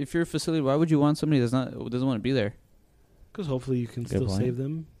if you're a facility, why would you want somebody doesn't want to be there? Because hopefully you can still save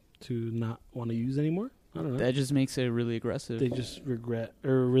them to not want to use anymore. I don't know. That just makes it really aggressive. They just regret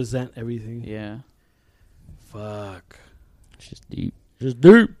or resent everything. Yeah. Fuck. It's just deep.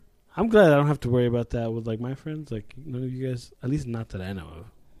 I'm glad I don't have to worry about that with my friends. None of you guys, at least not that I know of.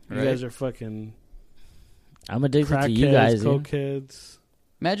 You guys are fucking. I'm addicted to you guys, cokeheads.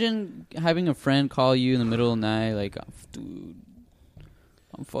 Imagine having a friend call you in the middle of the night, dude,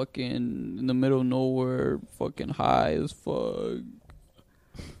 I'm fucking in the middle of nowhere, fucking high as fuck.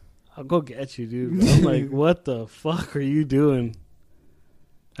 I'll go get you, dude. I'm like, what the fuck are you doing?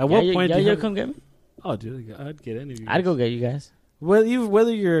 At what point? You come get me? Oh, dude, I'd get any of you. I'd go get you guys.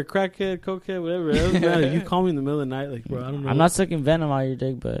 Whether you're a crackhead, cokehead, whatever, it doesn't matter. You call me in the middle of the night, bro, I don't know. I'm not sucking venom out of your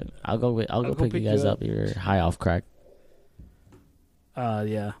dick, but I'll go pick you guys up. You're high off crack.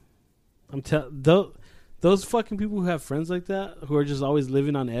 Yeah. Those fucking people who have friends like that, who are just always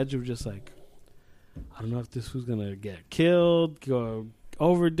living on edge of just I don't know if this was gonna get killed, go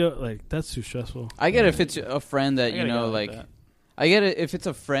overdose. That's too stressful. I get if it's a friend that I get it if it's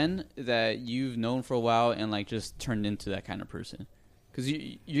a friend that you've known for a while and just turned into that kind of person, because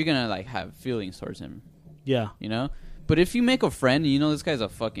you're gonna have feelings towards him. Yeah. But if you make a friend and this guy's a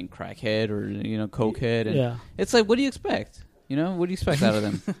fucking crackhead or cokehead, and it's what do you expect? What do you expect out of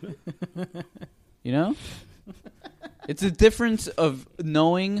them? It's a difference of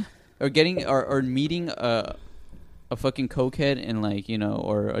knowing or getting or meeting a fucking cokehead and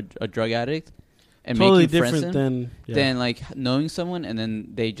or a drug addict and totally making friends different than knowing someone and then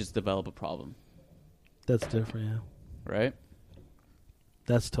they just develop a problem. That's different, yeah. Right?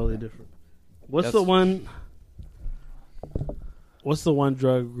 That's totally different. What's the one? what's the one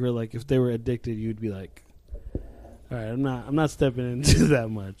drug where like if they were addicted, you'd be like, all right, I'm not stepping into that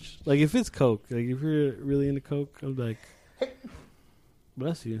much. Like if it's coke, like if you're really into coke, I'm like,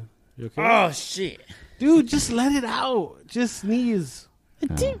 bless you. You okay? Oh shit, Dude, just let it out. Just sneeze.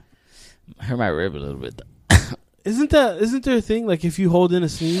 I hurt my rib a little bit. Isn't there a thing like if you hold in a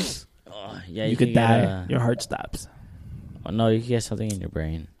sneeze? Oh, yeah, You can could get, die. Your heart stops. Oh, no, you can get something in your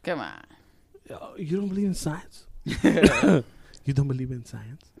brain. Come on. Oh, you don't believe in science? You don't believe in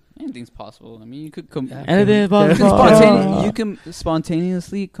science? Anything's possible. I mean, you could Anything is spontaneously, you can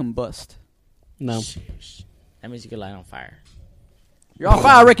spontaneously combust. No. That means you can light on fire. You're on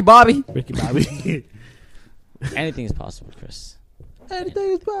fire, Ricky Bobby. Ricky Bobby. Anything is possible, Chris.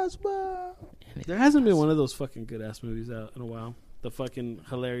 Anything is possible. There hasn't been one of those fucking good ass movies out in a while. The fucking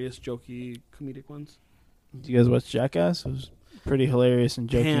hilarious, jokey, comedic ones. Did you guys watch Jackass? It was pretty hilarious and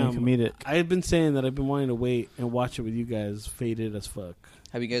jokey and comedic. I've been saying that I've been wanting to wait and watch it with you guys. Faded as fuck.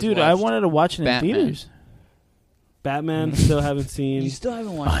 Have you guys Dude, watched I wanted to watch it Batman? in theaters. Batman, still haven't seen. You still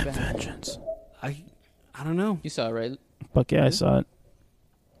haven't watched My Batman? vengeance. I don't know. You saw it, right? Fuck yeah, I saw it.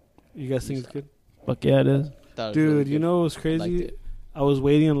 You guys think it's good? Fuck yeah, it is. Thought it was Dude, really you good. know what was Liked crazy? it. I was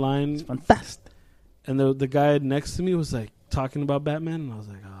waiting in line, Fantastic. and the guy next to me was like talking about Batman, and I was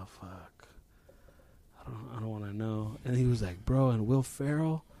like, oh fuck, I don't want to know. And he was like, bro, and Will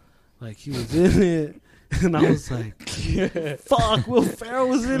Ferrell, like he was in it, and I was like, fuck, Will Ferrell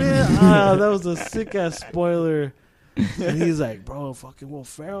was in it. Ah, that was a sick ass spoiler. And he's like, bro, fucking Will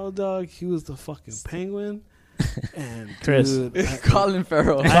Ferrell, dog, he was the fucking Penguin. And Chris. dude, Colin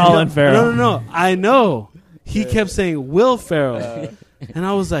Farrell. Colin Farrell. No, I know. He kept saying Will Ferrell. And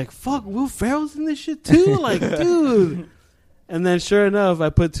I was like, fuck, Will Ferrell's in this shit too? Like, dude. And then sure enough, I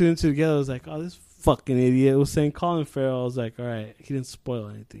put two and two together. I was like, oh, this fucking idiot was saying Colin Farrell. I was like, all right, he didn't spoil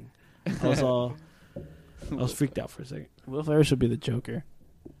anything. I was freaked out for a second. Will Ferrell should be the Joker.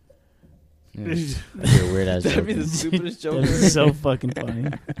 Yeah. That'd be a weird ass That'd be joke. the stupidest joke. That's so fucking funny.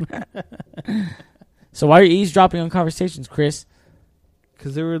 So why are you eavesdropping on conversations, Chris?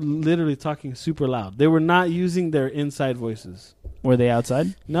 Because they were literally talking super loud. They were not using their inside voices. Were they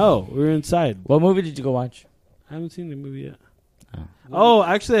outside? No, we were inside. What movie did you go watch? I haven't seen the movie yet. Oh. Oh,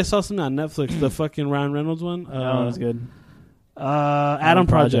 actually, I saw something on Netflix. The fucking Ryan Reynolds one. That one was good. Adam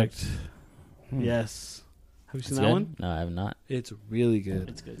Project. Hmm. Yes. Have you seen It's that good? one? No, I have not. It's really good.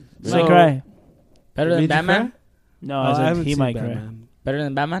 It's good. So- Might cry. Better Made than you Batman? cry? No, Oh, I I said haven't he seen might cry. Batman. Better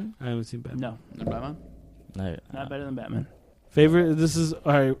than Batman? I haven't seen Batman. No, The Batman? No. not better than Batman. Favorite? This is all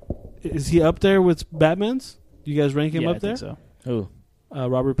right. Is he up there with Batman's? You guys rank him Yeah, up I there? think so. Who?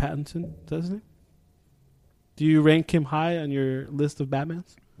 Robert Pattinson, is that his name? Do you rank him high on your list of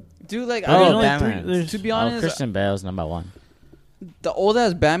Batmans? Dude, like, There's I only don't three- Batman. there's- to be honest, Christian Bale's number one. the old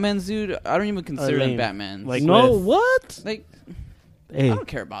ass Batmans, dude, I don't even consider them lame. Batmans. Like no, with- what? Like, Hey, I don't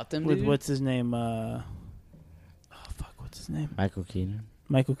care about them, With dude. what's his name? What's his name? Michael Keaton.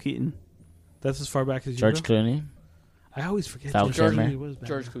 Michael Keaton. that's as far back as you George go? Clooney. I always forget. Val George Kilmer. Clooney was Batman.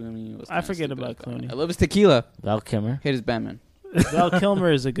 George Clooney was I kinda forget stupid about as Batman. Clooney. I love his tequila. Val Kilmer. Hate his Batman. Val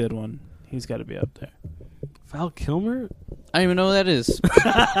Kilmer is a good one. He's got to be up there. Val Kilmer? I don't even know who that is.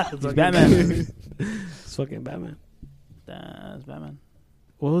 He's Batman. It's fucking Batman. That's Batman.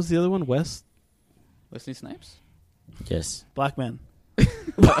 What was the other one? West? Wesley Snipes? Yes. Black Man.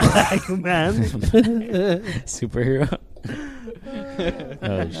 Man. Superhero.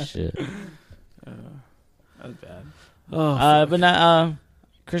 Oh shit. That was bad. Oh, But not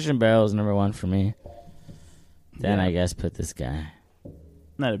Christian Bale's number one for me. Then Yeah. I guess put this guy.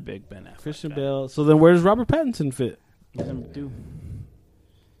 Not a big Ben Affleck. Christian guy. Bale. So then where does Robert Pattinson fit? He's number 2.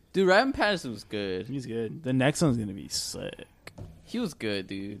 Dude, Ryan Patterson was good. He's good. The next one's gonna be sick. He was good,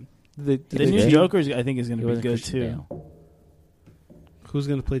 dude. The The new good? Joker's, I think, is He gonna be wasn't good Christian too. Bale. Who's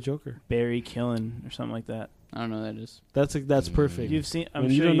going to play Joker? Barry Killen or something like that. I don't know who that is. That's perfect. You've seen. I'm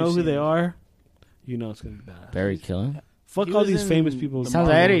when sure you don't know you've who seen they him. are, you know it's going to be bad. Barry Killen. Fuck He all was these in famous people. the Sounds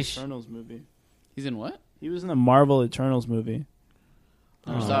Marvel Irish. Eternals movie. He's in what? He was in the Marvel Eternals movie.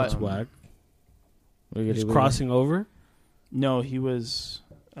 Oh, saw that's it. whack. Wiggity He's wiggity. crossing over. No, he was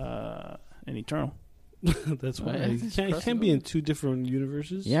an Eternal. That's why What? you He's can't crossing be in over. two different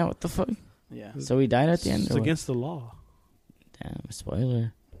universes. Yeah, what the fuck? Yeah. So he died at the end. It's or what? against the law. Damn,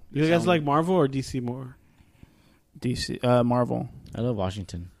 spoiler. You guys like Marvel or DC more? DC, Marvel. I love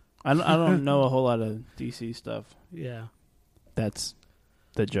Washington. I don't know a whole lot of DC stuff. Yeah, That's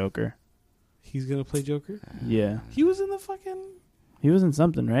the Joker. he's gonna play Joker. Yeah. He was in the fucking. He was in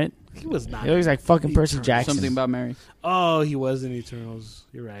something, right? He was not. He looks like fucking Percy Eternal. Jackson. Something about Mary. Oh, he was in Eternals.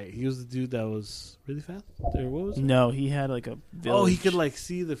 You're right. He was the dude that was really fast. Or what was it? No, he had like a village. Oh, he could like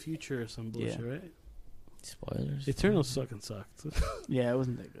see the future or some bullshit, Yeah. right? Spoilers. Eternals fucking sucked. Yeah, it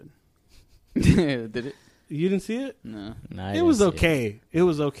wasn't that good. Did it? You didn't see it? No. Nah, I It was didn't see okay. It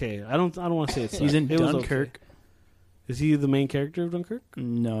was okay. I don't want to say it sucked. He's in It was Dunkirk. okay. Is he the main character of Dunkirk?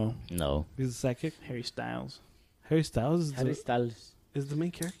 No, No. He's the sidekick. Harry Styles. Harry Styles Styles. is the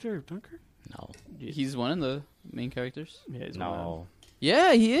main character of Dunkirk. No. He's one of the main characters. Yeah, he's one of them. No.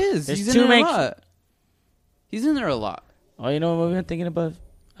 Yeah, he is. There's He's in two there main- a lot. He's in there a lot. Oh, you know what we've been thinking about?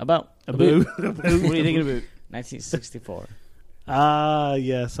 What are you thinking about? 1964.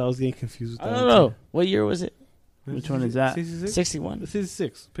 Yes, I was getting confused with I that. don't know. What year was it? Which one is that? 66? 61.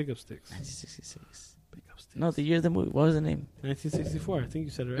 66. Pickup sticks. 1966. Pickup sticks. No, the year of the movie. What was the name? 1964. I think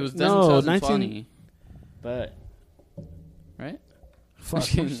you said it right. It was done in 2020. But Right? Fuck,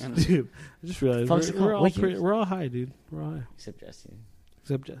 I'm dude. I just realized Fuck's we're all what years? we're all high, dude. We're all high. except Jesse.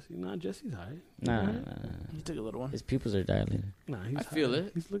 Except Jesse. Nah, Jesse's high. Nah, Right? You took a little one. His pupils are dilated. Nah, he's I feel high.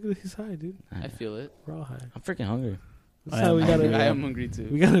 it. He's look at he's high, dude. I feel it. We're all high. I'm freaking hungry. That's how we am gotta. hungry. I am hungry too.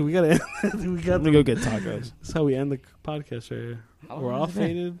 We gotta. We gotta. we I'm got. gonna go get tacos. That's how we end the podcast right here. How We're long all has it been?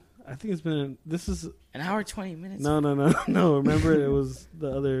 faded. I think it's been. This is An hour 20 minutes. no. Remember, it was the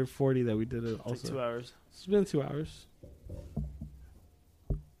other 40 that we did it It's like also. 2 hours. It's been 2 hours.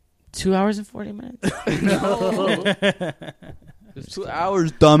 2 hours and 40 minutes. It's 2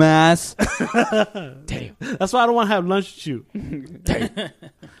 hours, dumbass. Damn. That's why I don't want to have lunch with you.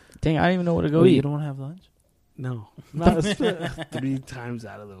 Dang, I don't even know where to go You eat. don't want to have lunch? No, not 3 times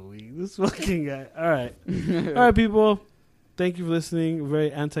out of the week. This fucking guy. All right, people. Thank you for listening.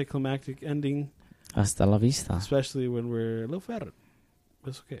 Very anticlimactic ending, Hasta la vista. especially when we're a little fatter.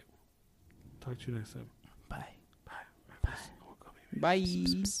 It's okay. Talk to you next time. Bye. Bye. Go,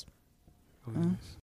 baby.